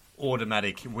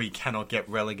automatic, we cannot get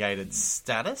relegated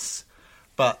status,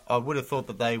 but I would have thought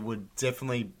that they would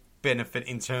definitely benefit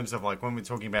in terms of, like, when we're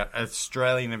talking about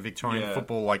Australian and Victorian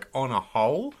football, like, on a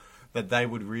whole, that they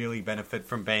would really benefit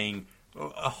from being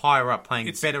a higher up,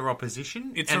 playing better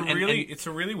opposition. It's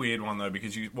a really weird one though,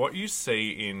 because what you see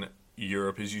in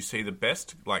Europe is you see the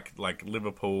best, like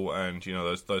Liverpool and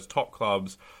those top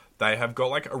clubs. They have got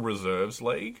like a reserves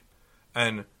league,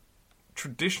 and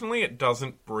traditionally it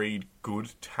doesn't breed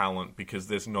good talent because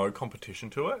there's no competition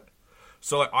to it.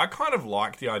 So like, I kind of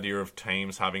like the idea of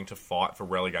teams having to fight for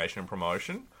relegation and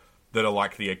promotion that are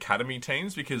like the academy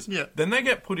teams, because then they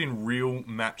get put in real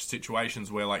match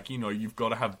situations where, like, you've got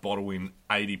to have Bottle in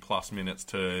 80 plus minutes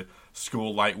to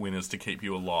score late winners to keep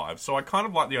you alive. So I kind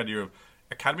of like the idea of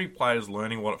academy players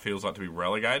learning what it feels like to be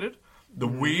relegated. The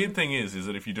weird thing is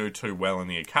that if you do too well in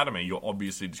the academy, you're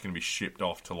obviously just going to be shipped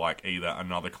off to like either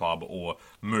another club or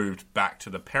moved back to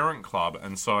the parent club.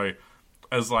 And so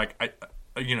as like,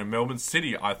 Melbourne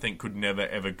City, I think, could never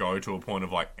ever go to a point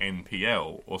of like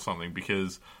NPL or something,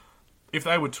 because if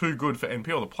they were too good for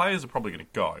NPL, the players are probably going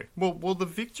to go. Well, the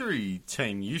Victory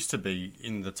team used to be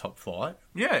in the top flight.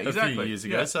 Yeah, exactly. A few years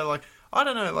ago. Yeah. So, like, I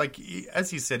don't know. Like,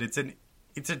 as you said,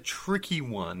 it's a tricky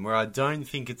one where I don't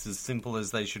think it's as simple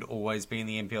as they should always be in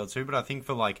the NPL 2. But I think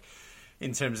for, like,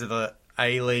 in terms of the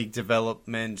A-League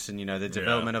development and, the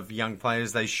development of young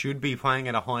players, they should be playing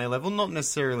at a higher level, not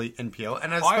necessarily NPL.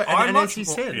 And as you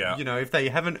said, if they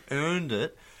haven't earned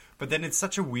it. But then it's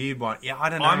such a weird one. Yeah,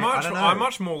 I don't know. I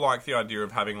much more like the idea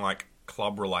of having like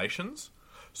club relations.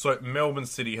 So Melbourne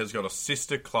City has got a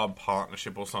sister club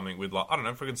partnership or something with, like, I don't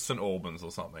know, fucking St Albans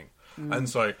or something. And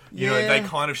so, you know, they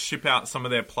kind of ship out some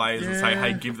of their players and say,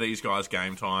 hey, give these guys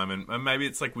game time. And maybe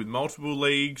it's like with multiple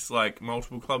leagues, like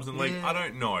multiple clubs in the league. I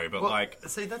don't know, but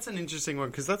See, that's an interesting one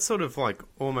because that's sort of like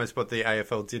almost what the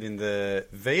AFL did in the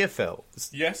VFL.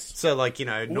 Yes. So, like, you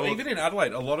know, well, even in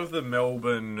Adelaide, a lot of the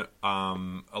Melbourne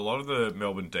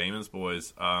Demons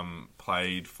boys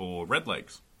played for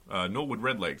Redlegs. Norwood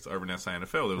Redlegs over in our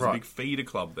SANFL. There was a big feeder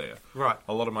club there. Right.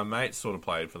 A lot of my mates sort of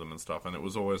played for them and stuff, and it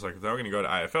was always like if they were going to go to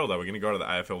AFL, they were going to go to the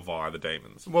AFL via the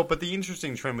Demons. Well, but the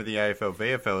interesting trend with the AFL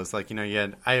VFL is like, you know, you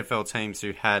had AFL teams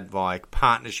who had like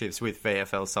partnerships with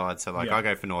VFL sides. So like I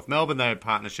go for North Melbourne, they had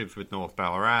partnerships with North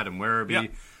Ballarat and Werribee.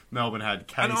 Yep. Melbourne had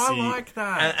Casey. And I like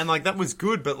that. And like that was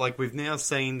good, but like we've now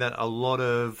seen that a lot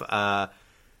of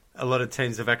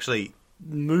teams have actually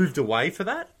moved away for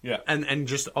that, and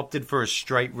just opted for a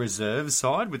straight reserve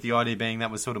side, with the idea being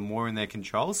that was sort of more in their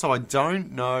control. So I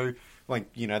don't know, like,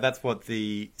 you know, that's what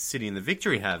the City and the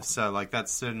Victory have. So like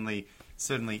that's certainly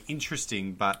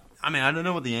interesting, but I mean I don't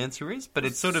know what the answer is, but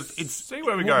it's sort of see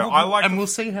where we go. We'll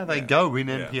see how they go in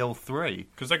NPL 3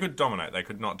 because they could dominate, they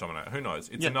could not dominate. Who knows?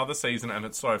 It's another season and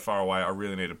it's so far away. I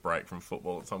really need a break from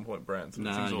football at some point, Brant.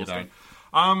 No, it's exhausting. you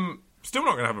don't. Still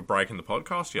not going to have a break in the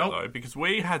podcast yet, though, because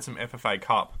we had some FFA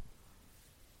Cup.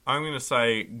 I'm going to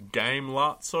say game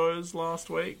Latzos last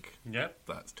week. Yep.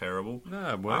 That's terrible. No,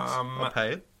 it works. I'll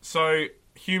pay it. So,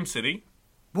 Hume City,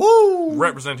 woo,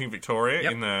 representing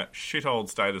Victoria in the shit old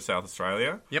state of South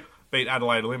Australia. Yep. Beat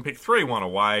Adelaide Olympic 3-1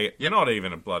 away. Yep. Not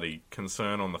even a bloody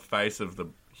concern on the face of the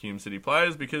Hume City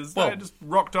players because they just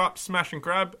rocked up, smash and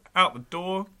grab, out the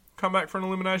door. Come back for an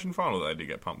elimination final. They did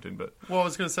get pumped in, but... Well, I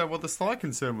was going to say, the slight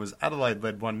concern was Adelaide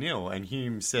led 1-0, and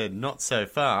Hume said, not so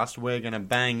fast, we're going to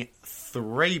bang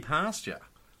 3 past you.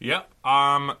 Yep.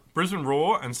 Brisbane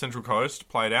Roar and Central Coast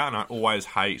played out, and I always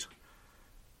hate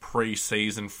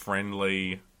pre-season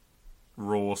friendly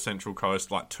Roar Central Coast,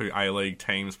 like 2 A-League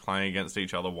teams playing against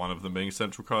each other, one of them being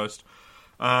Central Coast.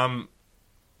 Mariners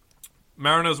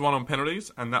won on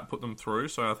penalties, and that put them through,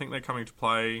 so I think they're coming to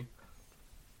play...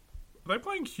 Are they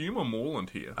playing Hume or Moreland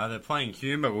here? They're playing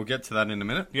Hume, but we'll get to that in a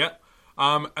minute. Yeah.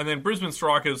 And then Brisbane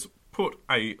Strikers put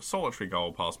a solitary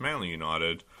goal past Manly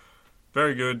United.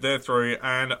 Very good. They're through.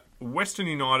 And Western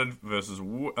United versus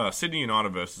Sydney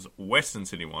United versus Western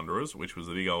Sydney Wanderers, which was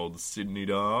the big old Sydney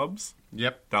Dubs.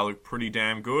 Yep. That looked pretty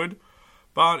damn good.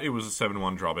 But it was a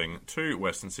 7-1 drubbing to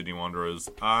Western Sydney Wanderers.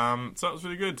 So that was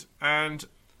really good. And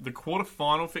the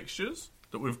quarter-final fixtures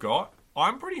that we've got,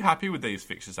 I'm pretty happy with these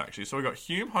fixtures, actually. So we've got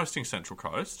Hume hosting Central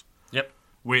Coast. Yep.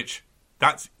 Which,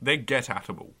 they're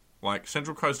get-attable. Like,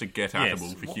 Central Coast are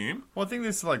get-attable for Hume. Well, I think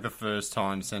this is like the first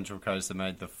time Central Coast have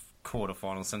made the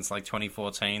quarterfinal since like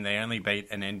 2014. They only beat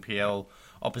an NPL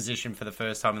opposition for the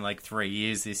first time in like 3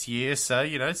 years this year. So,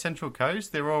 you know, Central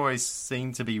Coast, they always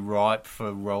seem to be ripe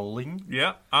for rolling.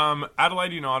 Yeah.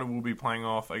 Adelaide United will be playing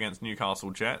off against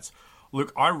Newcastle Jets.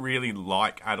 Look, I really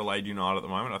like Adelaide United at the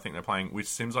moment. I think they're playing, which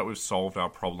seems like we've solved our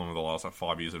problem of the last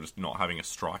 5 years of just not having a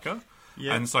striker.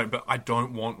 Yeah. And so, but I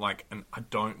don't want an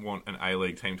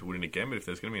A-League team to win it again. But if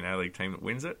there's going to be an A-League team that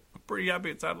wins it, I'm pretty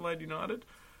happy it's Adelaide United.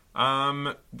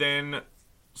 That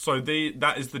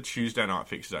is the Tuesday night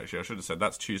fixtures. Actually, I should have said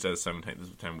that's Tuesday the 17th of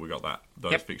September. We got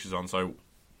those fixtures on. So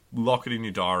lock it in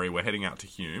your diary. We're heading out to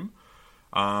Hume.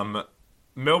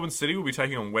 Melbourne City will be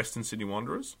taking on Western Sydney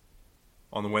Wanderers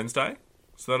on the Wednesday,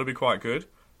 so that'll be quite good.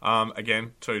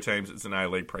 Again, 2 teams. It's an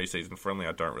A-League pre-season friendly.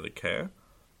 I don't really care,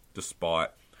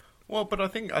 despite. Well, but I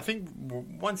think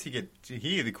once you get to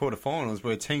here, the quarterfinals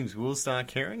where teams will start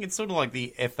caring. It's sort of like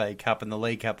the FA Cup and the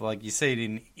League Cup. Like you see it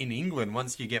in England.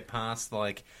 Once you get past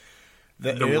like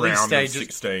the early round stages, of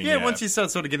 16, once you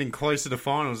start sort of getting closer to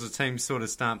finals, the teams sort of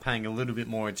start paying a little bit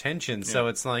more attention. Yeah. So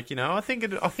it's like, you know, I think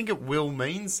it will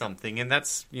mean something, and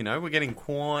that's, you know, we're getting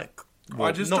quite. Well,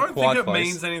 I just don't think it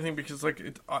means anything because, like,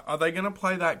 are they going to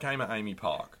play that game at Amy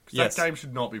Park? Because that game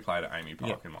should not be played at Amy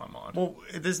Park, in my mind. Well,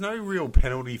 there's no real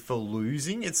penalty for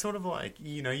losing. It's sort of like,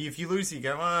 you know, if you lose, you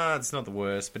go, it's not the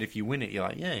worst. But if you win it, you're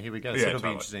like, yeah, here we go. So it'll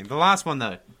be interesting. The last one,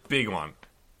 though. Big one.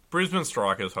 Brisbane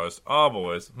Strikers host our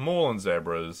boys, Moreland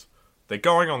Zebras. They're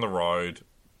going on the road.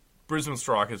 Brisbane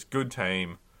Strikers, good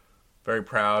team. Very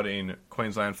proud in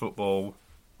Queensland football.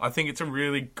 I think it's a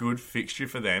really good fixture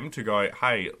for them to go,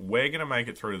 hey, we're going to make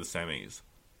it through to the semis.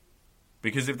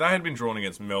 Because if they had been drawn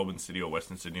against Melbourne City or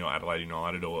Western Sydney or Adelaide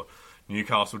United or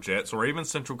Newcastle Jets or even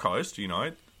Central Coast, you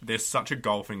know, there's such a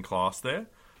golfing class there.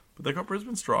 But they got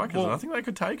Brisbane Strikers, and I think they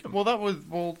could take them.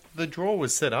 Well, the draw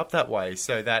was set up that way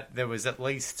so that there was at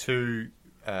least 2,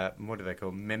 what do they call,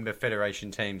 member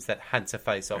federation teams that had to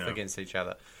face off against each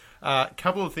other.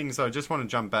 Couple of things I just want to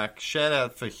jump back. Shout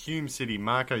out for Hume City,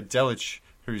 Marco Delic,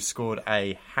 who scored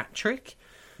a hat trick.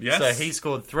 Yes. So he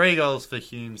scored 3 goals for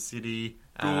Hume City.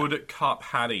 Good cup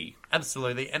Hattie.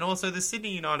 Absolutely. And also the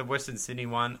Sydney United Western Sydney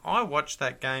one. I watched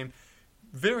that game.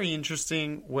 Very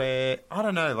interesting where, I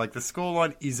don't know, like the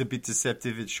scoreline is a bit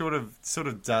deceptive. It sort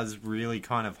of does really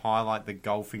kind of highlight the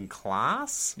golfing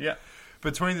class. Yeah.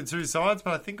 Between the two sides,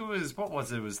 but I think it was, what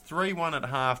was it? It was 3-1 at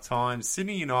half-time.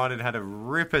 Sydney United had a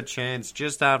ripper chance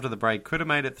just after the break. Could have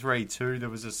made it 3-2. There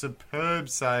was a superb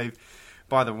save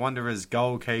by the Wanderers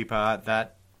goalkeeper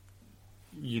that,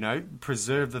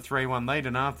 preserved the 3-1 lead.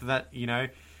 And after that,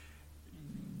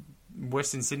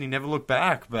 Western Sydney never looked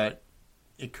back, but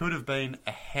it could have been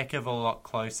a heck of a lot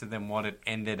closer than what it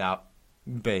ended up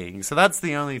being. So that's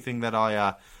the only thing that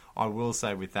I will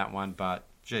say with that one. But,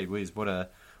 gee whiz, what a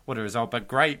result. But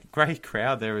great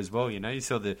crowd there as well. You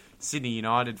saw the Sydney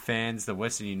United fans, the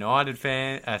Western United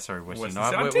Western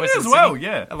United. I did as well,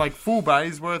 yeah. Like full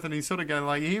Baysworth, and he's sort of going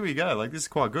like, here we go. Like, this is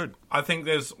quite good. I think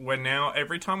we're now,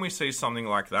 every time we see something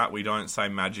like that, we don't say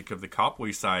magic of the cup.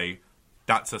 We say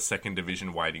that's a second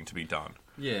division waiting to be done.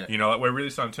 Yeah. We're really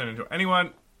starting to turn into it.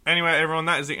 Anyway, everyone,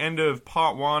 that is the end of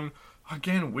part 1.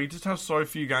 Again, we just have so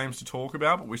few games to talk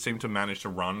about, but we seem to manage to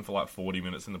run for like 40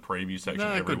 minutes in the preview section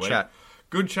every week. Chat.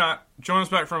 Good chat. Join us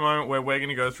back for a moment where we're going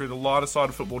to go through the lighter side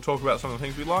of football, talk about some of the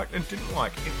things we liked and didn't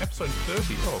like in episode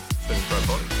 30 of Semi Pro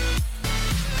Potty.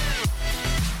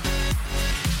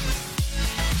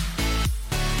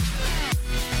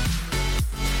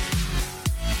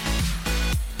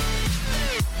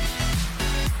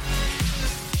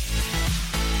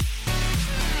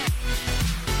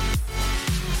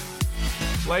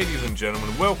 Ladies and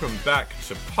gentlemen, welcome back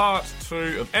to part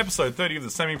 2 of episode 30 of the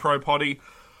Semi Pro Potty.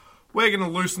 We're going to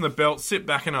loosen the belt, sit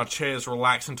back in our chairs,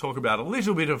 relax, and talk about a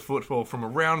little bit of football from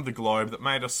around the globe that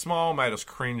made us smile, made us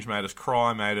cringe, made us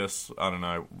cry, made us, I don't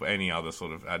know, any other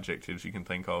sort of adjectives you can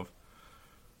think of.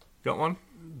 Got one?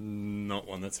 Not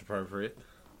one that's appropriate.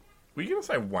 Were you going to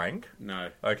say wank? No.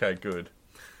 Okay, good.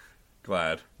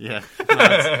 Glad. Yeah.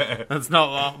 No, that's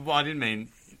not... Well, I didn't mean...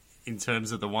 In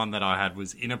terms of the one that I had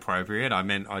was inappropriate. I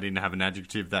meant I didn't have an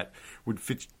adjective that would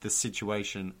fit the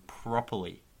situation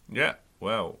properly. Yeah,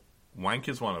 well, wank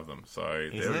is one of them. So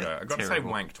there we go. I've got to say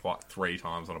wank 3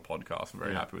 times on a podcast. I'm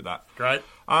very happy with that. Great.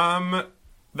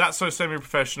 That's so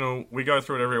semi-professional. We go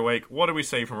through it every week. What do we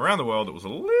see from around the world that was a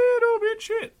little bit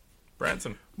shit?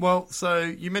 Branson. Well, so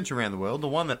you mentioned around the world. The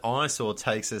one that I saw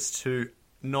takes us to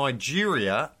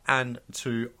Nigeria and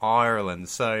to Ireland.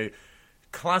 So...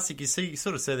 Classic, you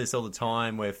sort of see this all the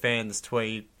time where fans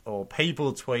tweet or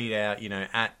people tweet out,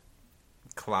 at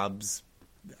clubs,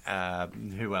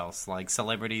 who else, like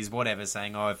celebrities, whatever,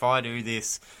 saying, oh, if I do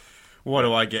this, what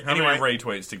do I get? How many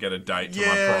retweets to get a date to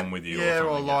my prom with you? Yeah,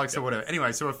 or likes or whatever.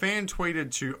 Anyway, so a fan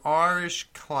tweeted to Irish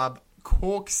club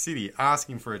Cork City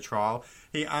asking for a trial.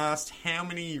 He asked how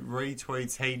many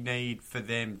retweets he'd need for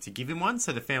them to give him one.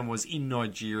 So the fan was in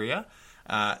Nigeria.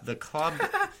 The club,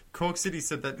 Cork City,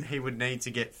 said that he would need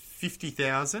to get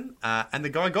 50,000, and the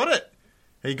guy got it.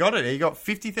 He got it. He got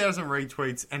 50,000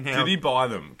 retweets, and now... Did he buy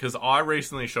them? Because I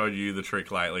recently showed you the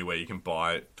trick lately where you can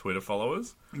buy Twitter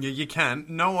followers. Yeah, you can.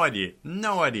 No idea.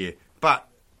 But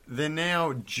they're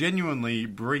now genuinely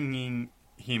bringing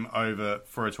him over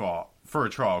for a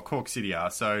trial. Cork City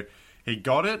are. So... He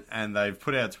got it, and they've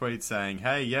put out tweets saying,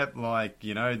 hey, yep,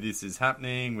 this is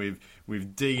happening. We've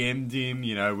DM'd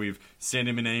him, we've sent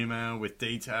him an email with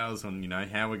details on,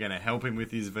 how we're going to help him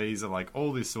with his visa,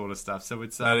 all this sort of stuff. So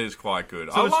it's... that is quite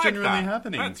good. So I it's like genuinely that.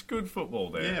 happening. That's good football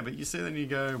there. Yeah, but you see then you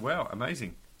go, wow,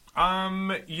 amazing.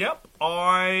 Yep,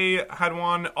 I had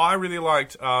one. I really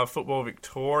liked Football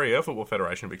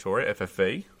Federation Victoria,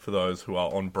 FFV, for those who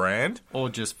are on brand. Or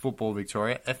just Football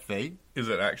Victoria, FV. Is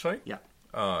it actually? Yeah.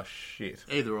 Oh, shit.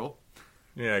 Either or.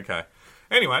 Yeah, okay.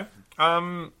 Anyway,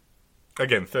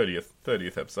 again,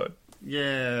 30th episode.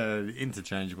 Yeah,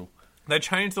 interchangeable. They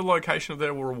changed the location of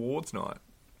their rewards night.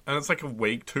 And it's like a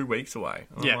week, 2 weeks away.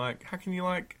 And I'm like, how can you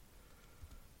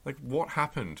what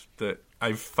happened that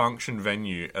a function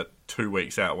venue at 2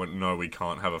 weeks out went, no, we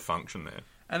can't have a function there?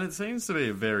 And it seems to be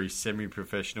a very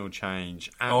semi-professional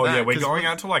change. We're going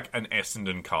out to an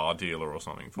Essendon car dealer or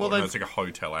something. It's like a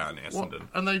hotel out in Essendon.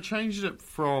 And they changed it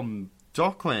from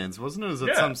Docklands, wasn't it? Was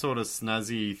it some sort of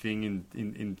snazzy thing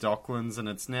in Docklands? And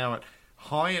it's now at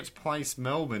Hyatt Place,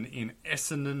 Melbourne, in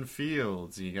Essendon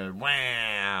Fields. You go,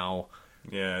 wow.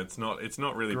 Yeah, it's not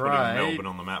really putting Melbourne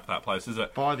on the map, that place, is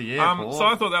it? By the airport. So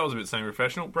I thought that was a bit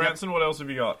semi-professional. Branson, What else have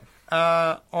you got?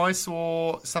 I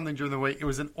saw something during the week. It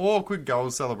was an awkward goal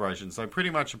celebration. So pretty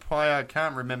much a player,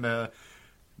 can't remember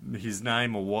his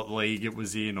name or what league it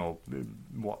was in or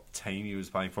what team he was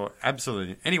playing for.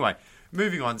 Absolutely. Anyway,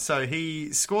 moving on. So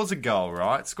he scores a goal,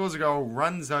 right? Scores a goal,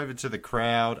 runs over to the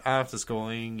crowd after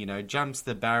scoring, jumps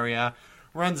the barrier,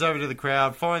 runs over to the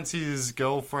crowd, finds his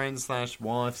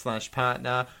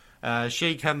girlfriend/wife/partner.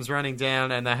 She comes running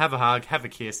down and they have a hug, have a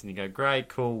kiss, and you go, great,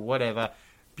 cool, whatever.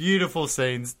 Beautiful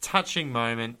scenes, touching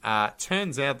moment.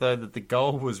 Turns out, though, that the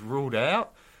goal was ruled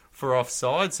out for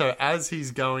offside. So as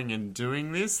he's going and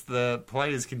doing this, the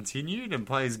players continued and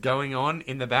players going on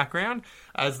in the background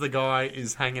as the guy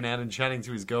is hanging out and chatting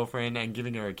to his girlfriend and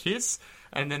giving her a kiss.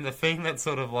 And then the thing that's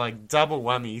sort of like double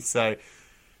whammy, so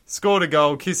scored a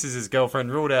goal, kisses his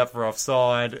girlfriend, ruled out for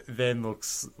offside, then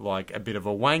looks like a bit of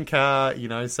a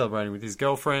wanker, celebrating with his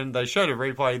girlfriend. They showed a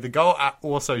replay. The goal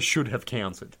also should have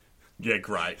counted. Yeah,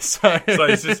 great. So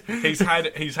he's had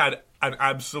an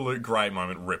absolute great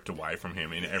moment ripped away from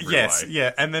him in every way. Yes,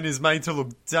 yeah, and then is made to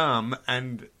look dumb,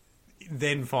 and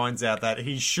then finds out that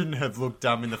he shouldn't have looked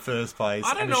dumb in the first place.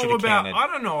 I don't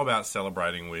know about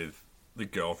celebrating with the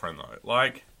girlfriend though.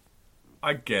 Like,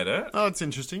 I get it. Oh, it's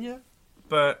interesting, yeah.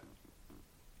 But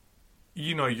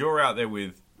you're out there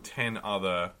with 10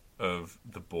 other of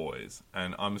the boys,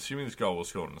 and I'm assuming this goal was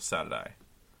scored on a Saturday.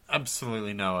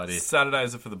 Absolutely no idea.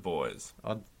 Saturdays are for the boys.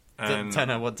 I don't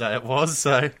know what day it was,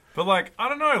 so... But, I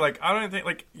don't know. I don't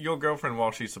think, your girlfriend,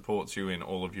 while she supports you in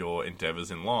all of your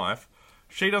endeavours in life,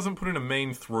 she doesn't put in a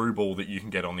mean through ball that you can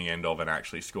get on the end of and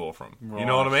actually score from. Right. You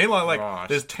know what I mean? Right.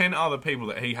 There's 10 other people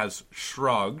that he has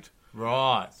shrugged...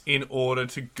 Right. In order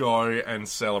to go and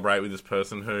celebrate with this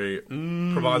person who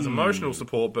provides emotional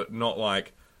support, but not,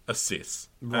 assists.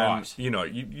 Right.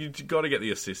 And, you've got to get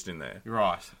the assist in there.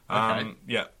 Right. Okay.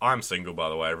 Yeah, I'm single, by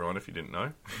the way, everyone, if you didn't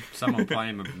know. Someone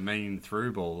playing a mean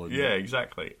through ball. Yeah,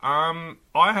 exactly. I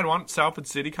had one. Salford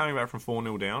City coming back from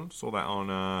 4-0 down. Saw that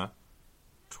on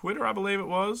Twitter, I believe it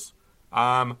was.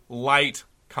 Late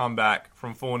comeback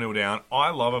from 4-0 down. I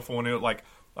love a 4-0.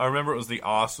 I remember it was the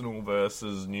Arsenal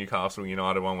versus Newcastle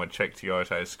United one where Czech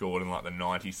Tiote scored in the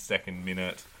 92nd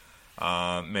minute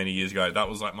many years ago. That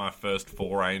was my first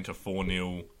foray into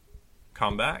 4-0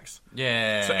 comebacks.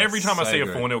 Yeah. So every time I see a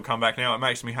 4-0 comeback now, it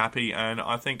makes me happy, and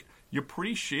I think you're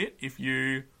pretty shit if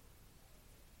you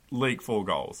leak 4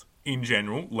 goals in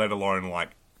general, let alone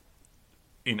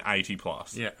in 80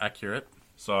 plus. Yeah, accurate.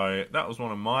 So that was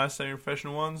one of my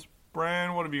semi-professional ones.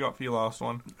 Bran, what have you got for your last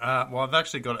one? Well, I've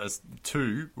actually got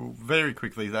 2 very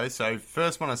quickly, though. So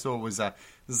first one I saw was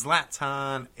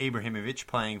Zlatan Ibrahimovic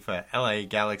playing for LA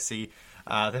Galaxy.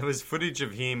 There was footage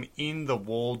of him in the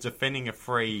wall defending a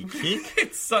free kick.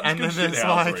 It's such and good then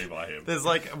shithousery by him. There's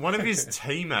one of his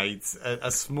teammates,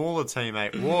 a smaller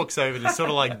teammate, walks over to sort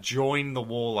of join the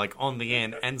wall on the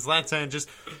end, and Zlatan just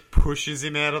pushes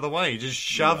him out of the way. He just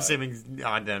shoves him. And,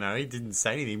 I don't know. He didn't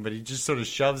say anything, but he just sort of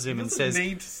shoves him and says,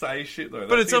 need to say shit though.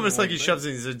 But it's almost like he shoves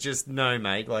him and says, just no,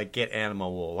 mate. Get out of my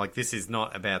wall. This is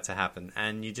not about to happen.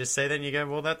 And you just say that and you go,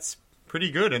 well, that's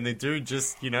pretty good. And the dude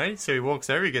just, so he walks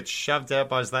over, he gets shoved out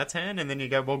by Zlatan, and then you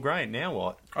go, well, great, now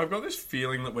what? I've got this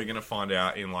feeling that we're going to find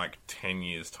out in 10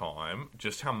 years' time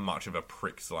just how much of a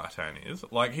prick Zlatan is.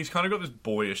 He's kind of got this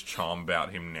boyish charm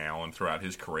about him now and throughout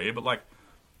his career, but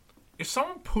if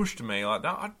someone pushed me like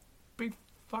that, I'd be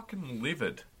fucking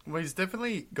livid. Well, he's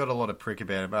definitely got a lot of prick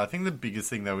about it, but I think the biggest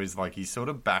thing, though, is he sort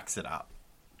of backs it up.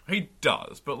 He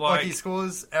does, but he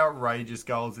scores outrageous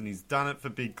goals, and he's done it for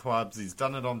big clubs. He's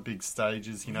done it on big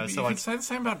stages, You could say the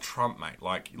same about Trump, mate.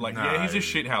 Yeah, he's a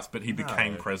shithouse, but he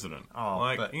became president. Oh,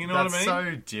 you know what I mean? That's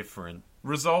so different.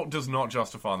 Result does not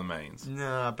justify the means.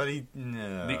 No, but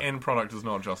the end product does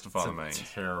not justify the means.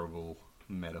 Terrible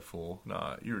metaphor.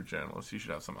 No, you're a journalist. You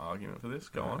should have some argument for this.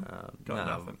 Go on. Got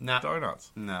nothing. No.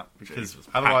 Donuts. No, because Jesus,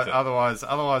 otherwise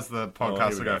the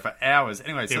podcast will go for hours.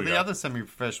 Anyway, so the go. other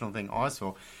semi-professional thing I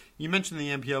saw, you mentioned the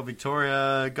NPL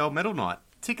Victoria Gold Medal Night.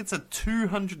 Tickets are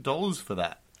 $200 for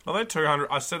that. Are they 200?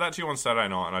 I said that to you on Saturday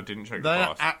night, and I didn't check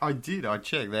the price. I did. I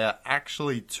checked. They are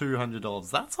actually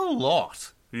 $200. That's a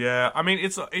lot. Yeah, I mean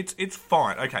it's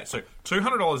fine. Okay, so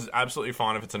 $200 is absolutely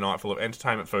fine if it's a night full of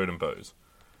entertainment, food, and booze.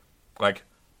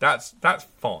 That's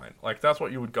fine. That's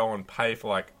what you would go and pay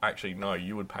for. Actually, no,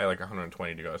 you would pay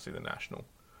 $120 to go see the National.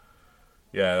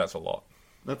 Yeah, that's a lot.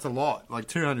 That's a lot.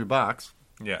 $200.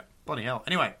 Yeah. Bloody hell.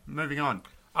 Anyway, moving on.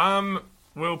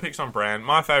 Will picks on Bran.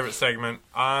 My favourite segment.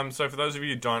 So for those of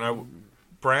you who don't know,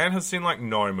 Bran has seen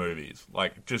no movies.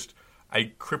 Just a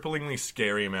cripplingly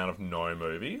scary amount of no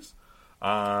movies.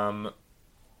 And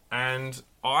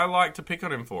I like to pick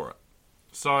on him for it.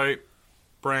 So,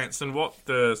 Branson, what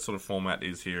the sort of format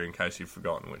is here, in case you've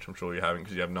forgotten, which I'm sure you haven't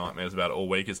because you have nightmares about it all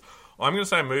week, is I'm going to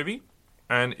say a movie,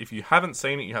 and if you haven't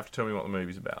seen it, you have to tell me what the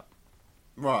movie's about.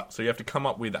 Right. So you have to come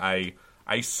up with a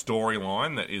a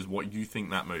storyline that is what you think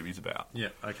that movie's about. Yeah,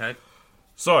 okay.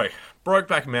 So,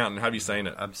 Brokeback Mountain, have you seen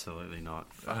it? Absolutely not.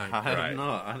 Oh, I great. have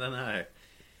not. I don't know.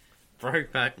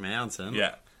 Brokeback Mountain.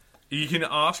 Yeah. You can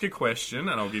ask a question,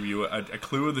 and I'll give you a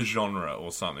clue of the genre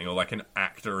or something, or like an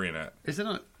actor in it. Isn't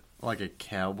it like a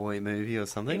cowboy movie or It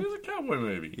something? is a cowboy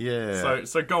movie. Yeah.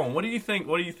 So go on. What do you think?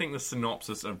 What do you think the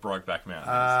synopsis of Brokeback Mountain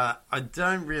is? I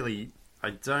don't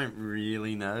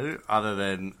really know, other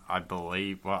than I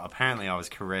believe, well, apparently I was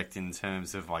correct in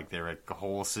terms of, like, there are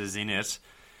horses in it.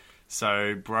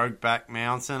 So, Brokeback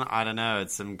Mountain, I don't know,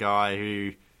 it's some guy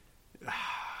who...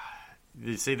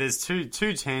 You see, there's two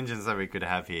tangents that we could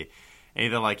have here.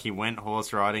 Either, like, he went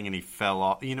horse riding and he fell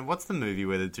off. You know, what's the movie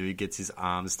where the dude gets his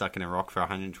arm stuck in a rock for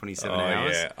 127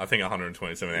 hours? Yeah, I think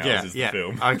 127 hours is the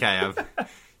film. Okay,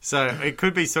 so it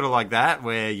could be sort of like that,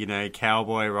 where, you know,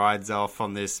 cowboy rides off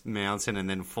on this mountain and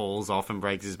then falls off and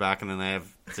breaks his back, and then they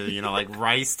have to, you know, like,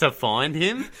 race to find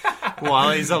him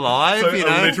while he's alive, So you a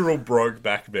know? literal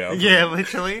Brokeback Mountain. Yeah,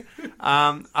 literally.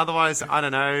 Otherwise, I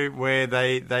don't know, where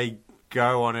they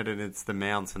go on it and it's the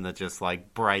mountain that just,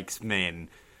 like, breaks men.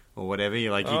 Or whatever, you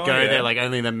go there, like,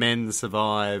 only the men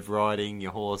survive riding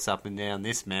your horse up and down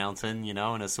this mountain, you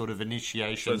know, in a sort of So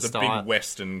initiation it's a style. big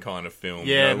Western kind of film.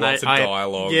 Yeah, you know, lots of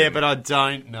dialogue. Yeah, and- but I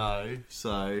don't know,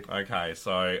 so... Okay,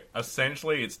 so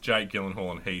essentially it's Jake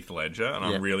Gyllenhaal and Heath Ledger, and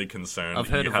Yeah. I'm really concerned. I've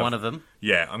heard of one of them.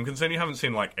 Yeah, I'm concerned you haven't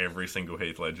seen like every single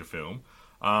Heath Ledger film.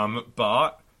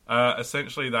 But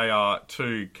essentially they are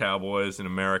two cowboys in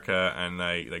America, and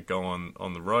they go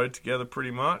on the road together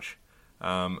pretty much,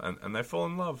 and they fall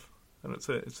in love, and it's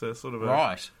a sort of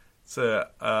it's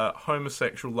a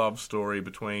homosexual love story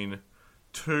between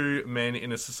two men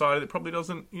in a society that probably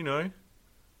doesn't, you know,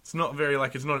 it's not very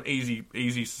it's not an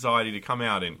easy society to come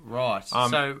out in. Right.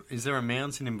 So, is there a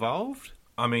mountain involved?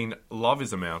 I mean, love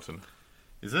is a mountain.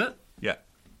 Is it? Yeah.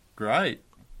 Great.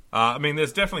 I mean,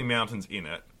 there's definitely mountains in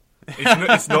it.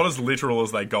 It's not as literal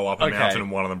as they go up a Okay. mountain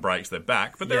and one of them breaks their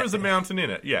back, but there Yeah. is a mountain in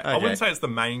it. Yeah. I Okay. wouldn't say it's the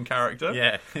main character.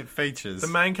 Yeah, it features. The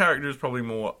main character is probably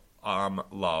more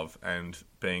love and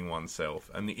being oneself,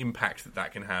 and the impact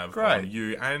that can have Great. on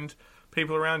you and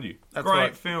people around you. That's Great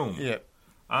right. film. Yeah.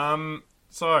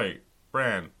 So,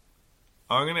 Bran,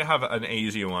 I'm going to have an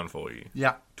easier one for you.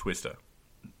 Yeah. Twister.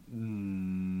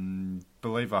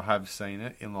 Believe I have seen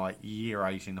it in, like, year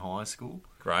 8 in high school.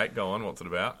 Great. Go on. What's it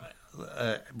about?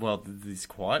 Well, this is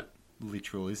quite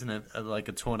literal, isn't it? Like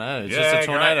a tornado. It's Yeah, just a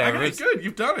tornado. great. Okay, good.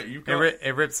 You've done it. You've got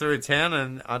It rips through town,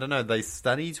 and I don't know, they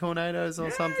study tornadoes or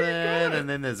something, and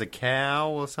then there's a cow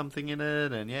or something in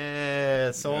it, and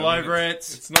it's all over it.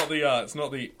 It's not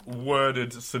the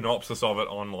worded synopsis of it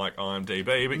on like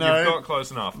IMDb, but No. you've got close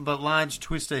enough. But large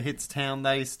twister hits town,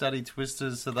 they study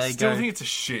twisters, so they Still go... think it's a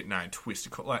shit name, Twister.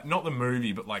 Like, not the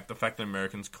movie, but like the fact that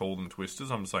Americans call them twisters.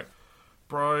 I'm just like,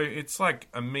 bro, it's like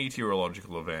a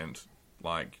meteorological event.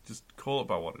 Like, just call it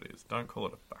by what it is. Don't call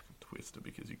it a fucking twister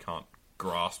because you can't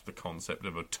grasp the concept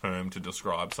of a term to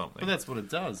describe something. But that's what it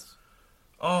does.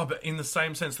 Oh, but in the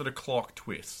same sense that a clock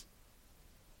twists.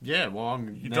 Yeah, well,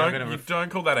 I'm You now don't gonna... you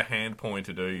don't call that a hand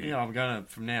pointer, do you? Yeah, I'm going to,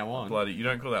 from now on. Bloody, you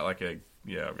don't call that like a...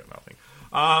 Yeah, I've got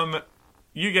nothing.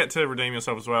 You get to redeem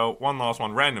yourself as well. One last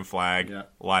one. Random flag. Yeah.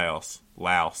 Laos.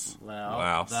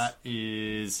 That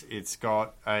is, it's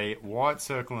got a white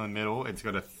circle in the middle, it's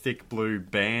got a thick blue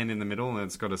band in the middle, and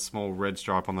it's got a small red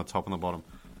stripe on the top and the bottom.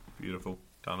 Beautiful.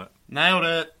 Done it. Nailed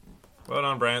it! Well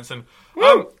done, Branson.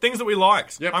 Things that we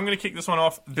liked. Yep. I'm going to kick this one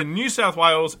off. The New South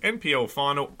Wales NPL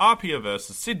final, Apia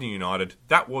versus Sydney United.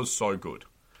 That was so good.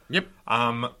 Yep.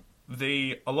 A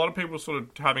lot of people are sort of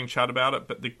having chat about it,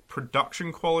 but the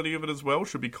production quality of it as well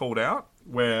should be called out,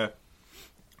 where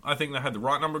I think they had the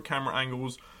right number of camera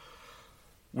angles.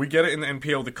 We get it in the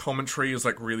NPL, the commentary is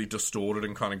like really distorted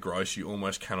and kind of gross. You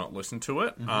almost cannot listen to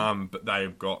it. But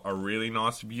they've got a really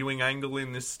nice viewing angle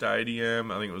in this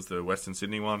stadium. I think it was the Western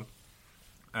Sydney one.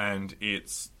 And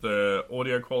the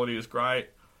audio quality is great.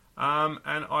 And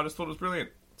I just thought it was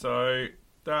brilliant. So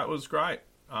that was great.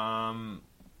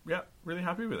 Yeah, really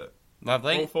happy with it.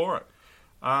 Lovely. All for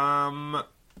it.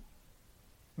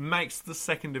 Makes the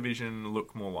second division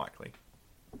look more likely.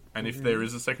 And if there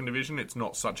is a second division, it's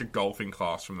not such a golfing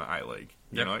class from the A-League,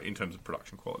 you know, in terms of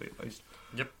production quality at least.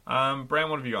 Yep. Bran,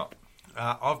 what have you got?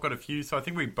 I've got a few, so I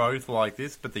think we both like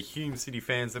this, but the Hume City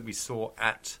fans that we saw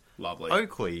at Lovely.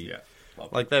 Oakley, Yeah.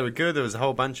 Lovely. like, they were good. There was a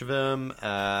whole bunch of them.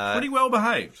 Pretty well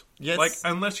behaved. Yes. Like,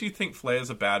 unless you think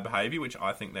Flair's are bad behaviour, which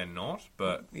I think they're not,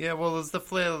 but... Yeah, well, there's the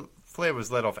Flair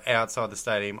was let off outside the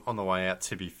stadium. On the way out,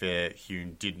 to be fair,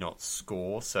 Hume did not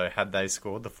score, so had they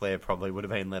scored, the Flair probably would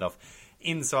have been let off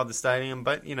inside the stadium.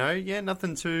 But, you know, yeah,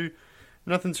 nothing too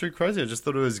Nothing too crazy. I just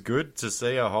thought it was good to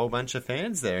see a whole bunch of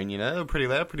fans there. And, they were pretty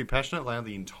loud, pretty passionate, loud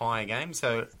the entire game.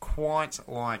 So, quite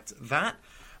liked that.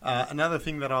 Another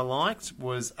thing that I liked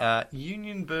was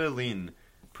Union Berlin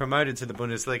promoted to the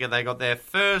Bundesliga. They got their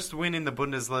first win in the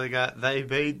Bundesliga. They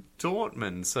beat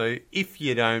Dortmund. So, if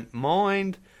you don't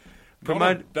mind,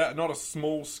 not a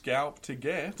small scalp to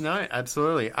get. No,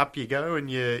 absolutely. Up you go, and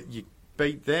you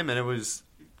beat them, and it was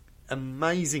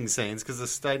amazing scenes because the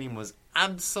stadium was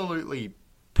absolutely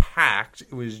packed.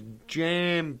 It was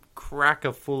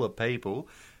jam-cracker full of people.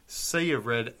 Sea of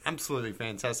red, absolutely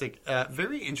fantastic.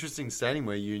 Very interesting stadium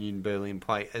where Union Berlin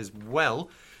play as well.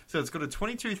 So it's got a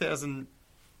 22,000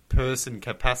 person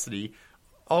capacity.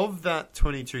 Of that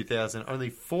 22,000, only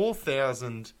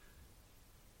 4,000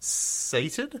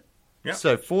 seated. Yep.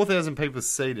 So 4,000 people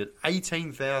seated,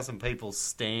 18,000 people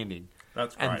standing.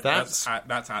 That's great. And that's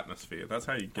atmosphere. That's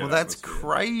how you get. Well, that's atmosphere.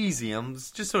 crazy. I'm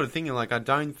just sort of thinking, I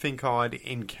don't think I'd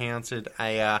encountered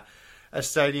a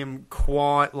stadium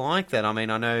quite like that. I mean,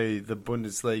 I know the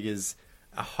Bundesliga is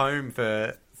a home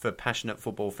for passionate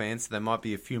football fans, so there might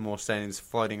be a few more stadiums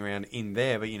floating around in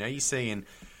there. But, you see in,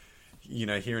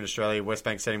 here in Australia,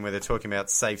 Westbank Stadium, where they're talking about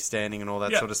safe standing and all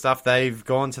that sort of stuff, they've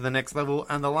gone to the next level.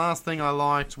 And the last thing I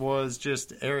liked was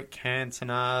just Eric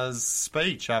Cantona's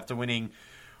speech after winning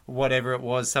whatever it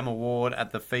was, some award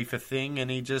at the FIFA thing, and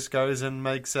he just goes and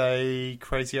makes a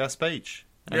crazy-ass speech.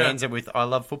 And ends it with, I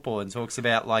love football, and talks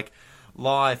about,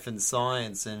 life and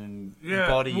science and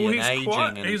body and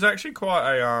aging. He's actually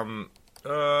quite a, how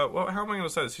am I going to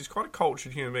say this? He's quite a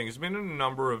cultured human being. He's been in a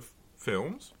number of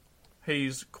films.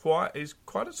 He's quite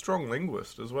a strong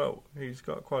linguist as well. He's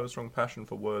got quite a strong passion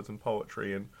for words and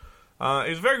poetry, and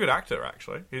he's a very good actor,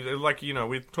 actually. He's,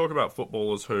 we talk about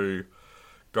footballers who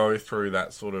go through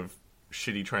that sort of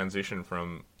shitty transition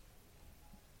from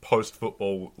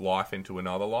post-football life into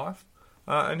another life.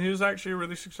 And he was actually a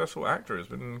really successful actor. He's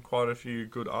been in quite a few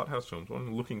good art house films.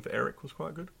 One, Looking for Eric, was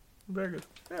quite good. Very good.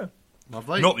 Yeah.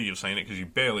 Lovely. Not that you've seen it, because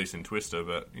you've barely seen Twister,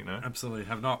 but, Absolutely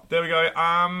have not. There we go.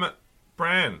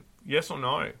 Bran, yes or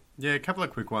no? Yeah, a couple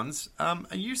of quick ones. Are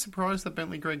you surprised that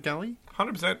Bentley Greg Gully?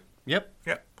 100%. Yep.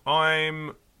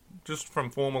 I'm just from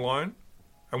form alone.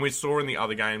 And we saw in the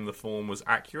other game the form was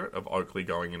accurate of Oakley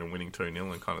going in and winning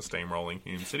 2-0 and kind of steamrolling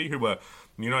Hume City, who were,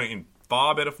 in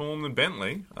far better form than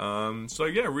Bentley.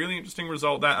 Really interesting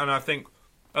result that. And I think,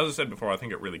 as I said before, I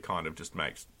think it really kind of just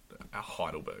makes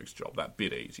Heidelberg's job that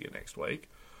bit easier next week.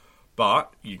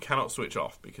 But you cannot switch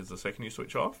off, because the second you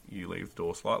switch off, you leave the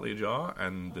door slightly ajar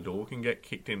and the door can get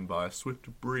kicked in by a swift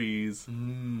breeze.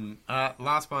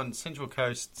 Last one, Central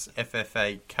Coast's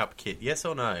FFA Cup kit. Yes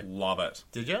or no? Love it.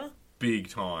 Did you? Big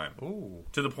time. Ooh.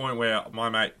 To the point where my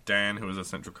mate Dan, who is a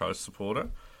Central Coast supporter,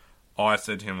 I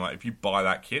said to him, if you buy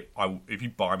that kit, if you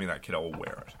buy me that kit, I will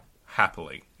wear it.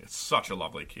 Happily. It's such a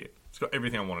lovely kit. It's got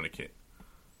everything I want in a kit.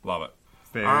 Love it.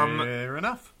 Fair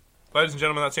enough. Ladies and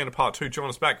gentlemen, that's the end of part 2. Join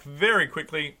us back very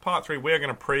quickly. Part 3, we're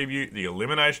going to preview the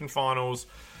elimination finals,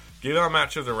 give our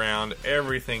match of the round,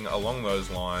 everything along those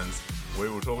lines. We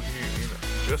will talk to you in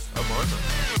just a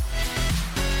moment.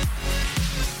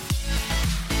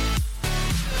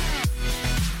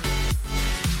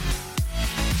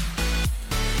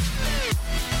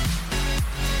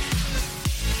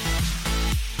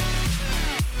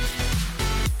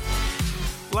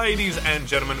 Ladies and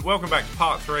gentlemen, welcome back to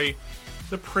part 3,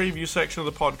 the preview section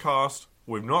of the podcast.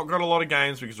 We've not got a lot of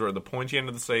games because we're at the pointy end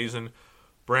of the season.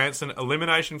 Branson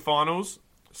elimination finals,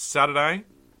 Saturday,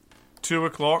 2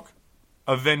 o'clock,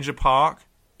 Avenger Park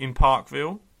in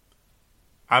Parkville.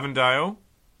 Avondale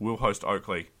will host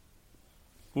Oakley.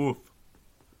 Oof.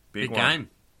 Big game.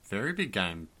 Very big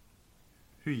game.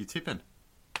 Who are you tipping?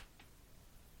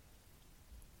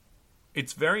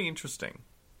 It's very interesting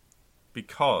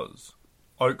because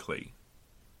Oakley,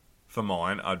 for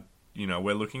mine, are,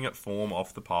 we're looking at form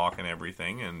off the park and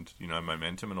everything and,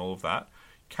 momentum and all of that.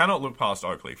 Cannot look past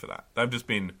Oakley for that. They've just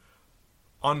been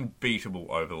unbeatable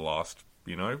over the last,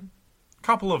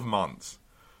 couple of months.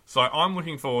 So I'm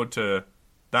looking forward to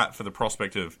that for the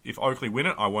prospect of, if Oakley win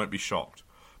it, I won't be shocked.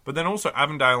 But then also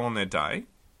Avondale on their day.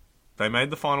 They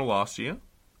made the final last year.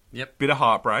 Yep. Bit of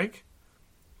heartbreak.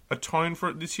 Atone for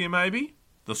it this year, maybe?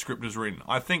 The script is written.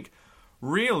 I think,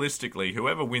 realistically,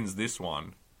 whoever wins this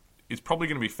one is probably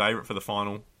going to be favourite for the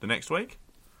final the next week.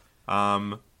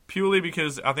 Purely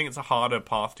because I think it's a harder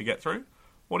path to get through.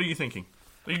 What are you thinking?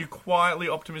 Are you quietly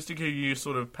optimistic? Are you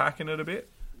sort of packing it a bit?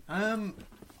 I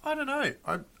don't know.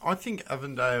 I think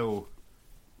Avondale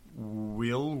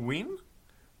will win,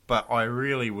 but I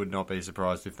really would not be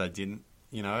surprised if they didn't.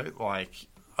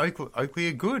 Oakley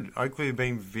are good. Oakley have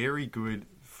been very good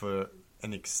for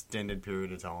an extended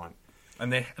period of time.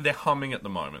 And they're humming at the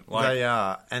moment. Like, They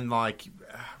are. And, like,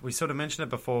 we sort of mentioned it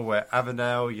before where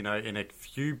Avondale, you know, in a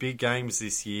few big games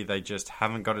this year, they just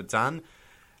haven't got it done.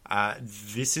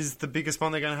 This is the biggest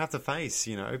one they're going to have to face,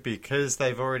 you know, because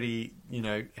they've already, you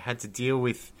know, had to deal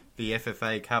with the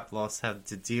FFA Cup loss, had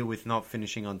to deal with not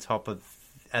finishing on top of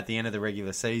at the end of the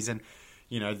regular season.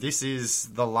 You know, this is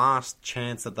the last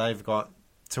chance that they've got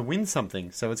to win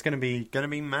something, so it's going to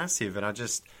be massive. And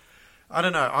I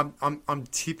don't know. I'm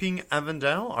tipping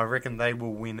Avondale. I reckon they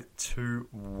will win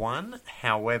 2-1.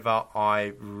 However,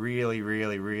 I really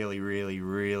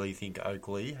think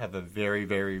Oakley have a very,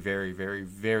 very, very, very,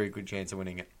 very good chance of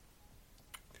winning it.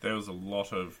 There was a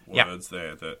lot of words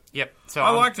there that... Yep. So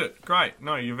I liked it. Great.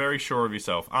 No, you're very sure of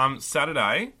yourself.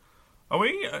 Saturday, are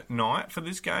we at night for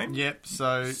this game? Yep.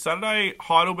 So Saturday,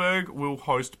 Heidelberg will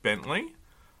host Bentley.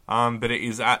 But it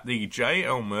is at the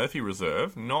J.L. Murphy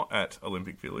Reserve, not at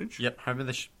Olympic Village. Yep, home of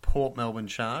the Port Melbourne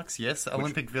Sharks. Yes,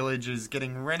 Olympic Village is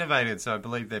getting renovated, so I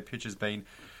believe their pitch has been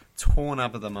torn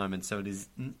up at the moment, so it is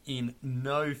in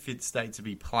no fit state to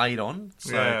be played on.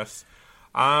 So, yes.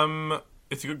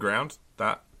 It's a good ground,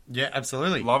 that. Yeah,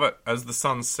 absolutely. Love it. As the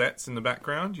sun sets in the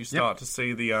background, you start to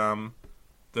see the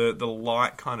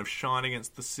light kind of shine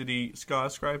against the city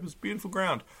skyscrapers. Beautiful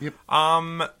ground. Yep.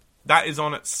 That is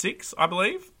on at 6, I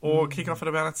believe, or kick off at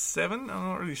about 7. I'm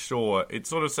not really sure. It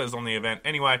sort of says on the event.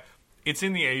 Anyway, it's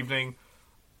in the evening.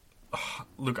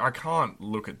 Look, I can't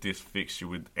look at this fixture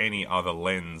with any other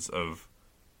lens of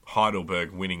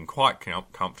Heidelberg winning quite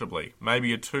comfortably.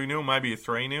 Maybe a 2-0, maybe a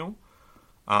 3-0.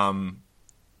 I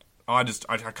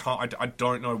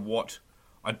don't know what...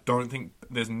 I don't think...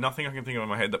 There's nothing I can think of in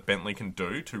my head that Bentley can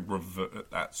do to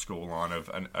revert that scoreline of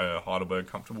a Heidelberg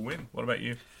comfortable win. What about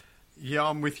you? Yeah,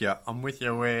 I'm with you.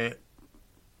 Where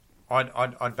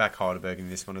I'd back Heidelberg in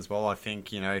this one as well. I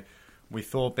think, you know, we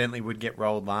thought Bentley would get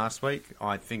rolled last week.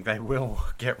 I think they will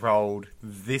get rolled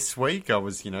this week. I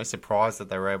was, you know, surprised that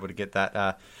they were able to get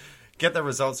that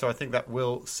result. So I think that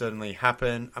will certainly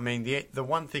happen. I mean, the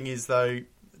one thing is though,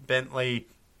 Bentley,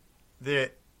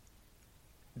 they're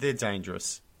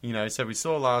dangerous. You know, so we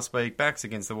saw last week, backs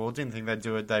against the wall, didn't think they'd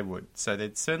do it, they would. So they're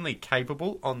certainly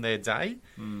capable on their day.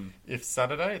 If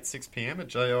Saturday at 6 p.m. at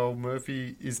J.L.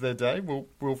 Murphy is their day,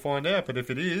 we'll find out. But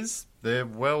if it is, they're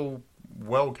well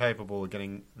capable of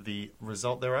getting the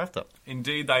result they're after.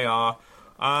 Indeed they are.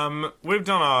 We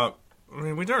don't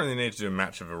really need to do a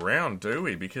match of the round, do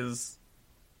we? Because...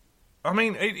 I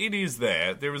mean, it is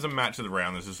there. There is a match of the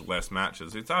round. There's just less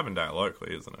matches. It's Avondale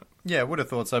Oakley, isn't it? Yeah, would have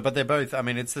thought so. But they're both... I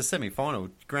mean, it's the semi-final,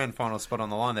 grand final spot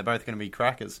on the line. They're both going to be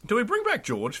crackers. Do we bring back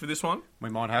George for this one? We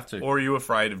might have to. Or are you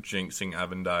afraid of jinxing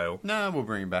Avondale? No, we'll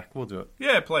bring him back. We'll do it.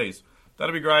 Yeah, please.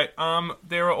 That'd be great.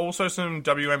 There are also some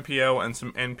WNPL and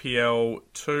some NPL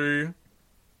 2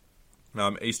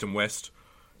 East and West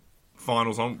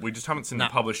finals on. We just haven't seen them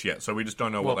published yet, so we just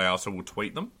don't know what they are, so we'll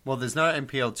tweet them. Well, there's no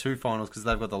NPL 2 finals because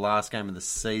they've got the last game of the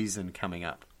season coming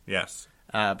up. Yes.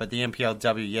 But the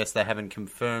NPLW, yes, they haven't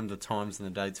confirmed the times and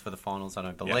the dates for the finals, I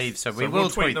don't believe, so we will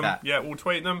tweet them. that. Yeah, we'll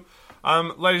tweet them.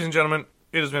 Ladies and gentlemen,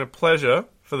 it has been a pleasure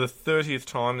for the 30th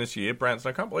time this year. Branson,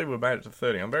 I can't believe we made it to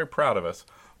 30. I'm very proud of us.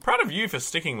 Proud of you for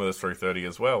sticking with us through 30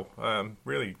 as well.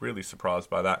 Really, really surprised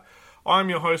by that. I'm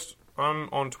your host. I'm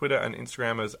on Twitter and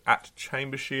Instagram as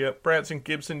 @Chambershire. Branson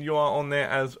Gibson, you are on there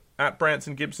as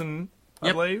 @Branson Gibson,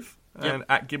 I believe. And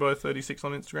 @Gibbo36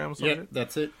 on Instagram or something. Yeah,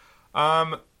 that's it.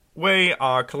 We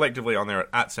are collectively on there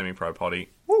at @SemiProPoddy.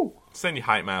 Woo! Send your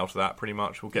hate mail to that, pretty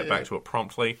much. We'll get back to it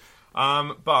promptly.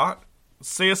 But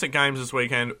see us at games this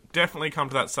weekend. Definitely come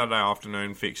to that Saturday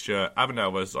afternoon fixture,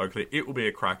 Avondale versus Oakley. It will be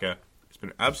a cracker. It's been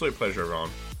an absolute pleasure, Ron,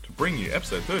 to bring you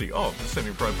episode 30 of the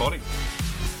Semi-Pro Poddy.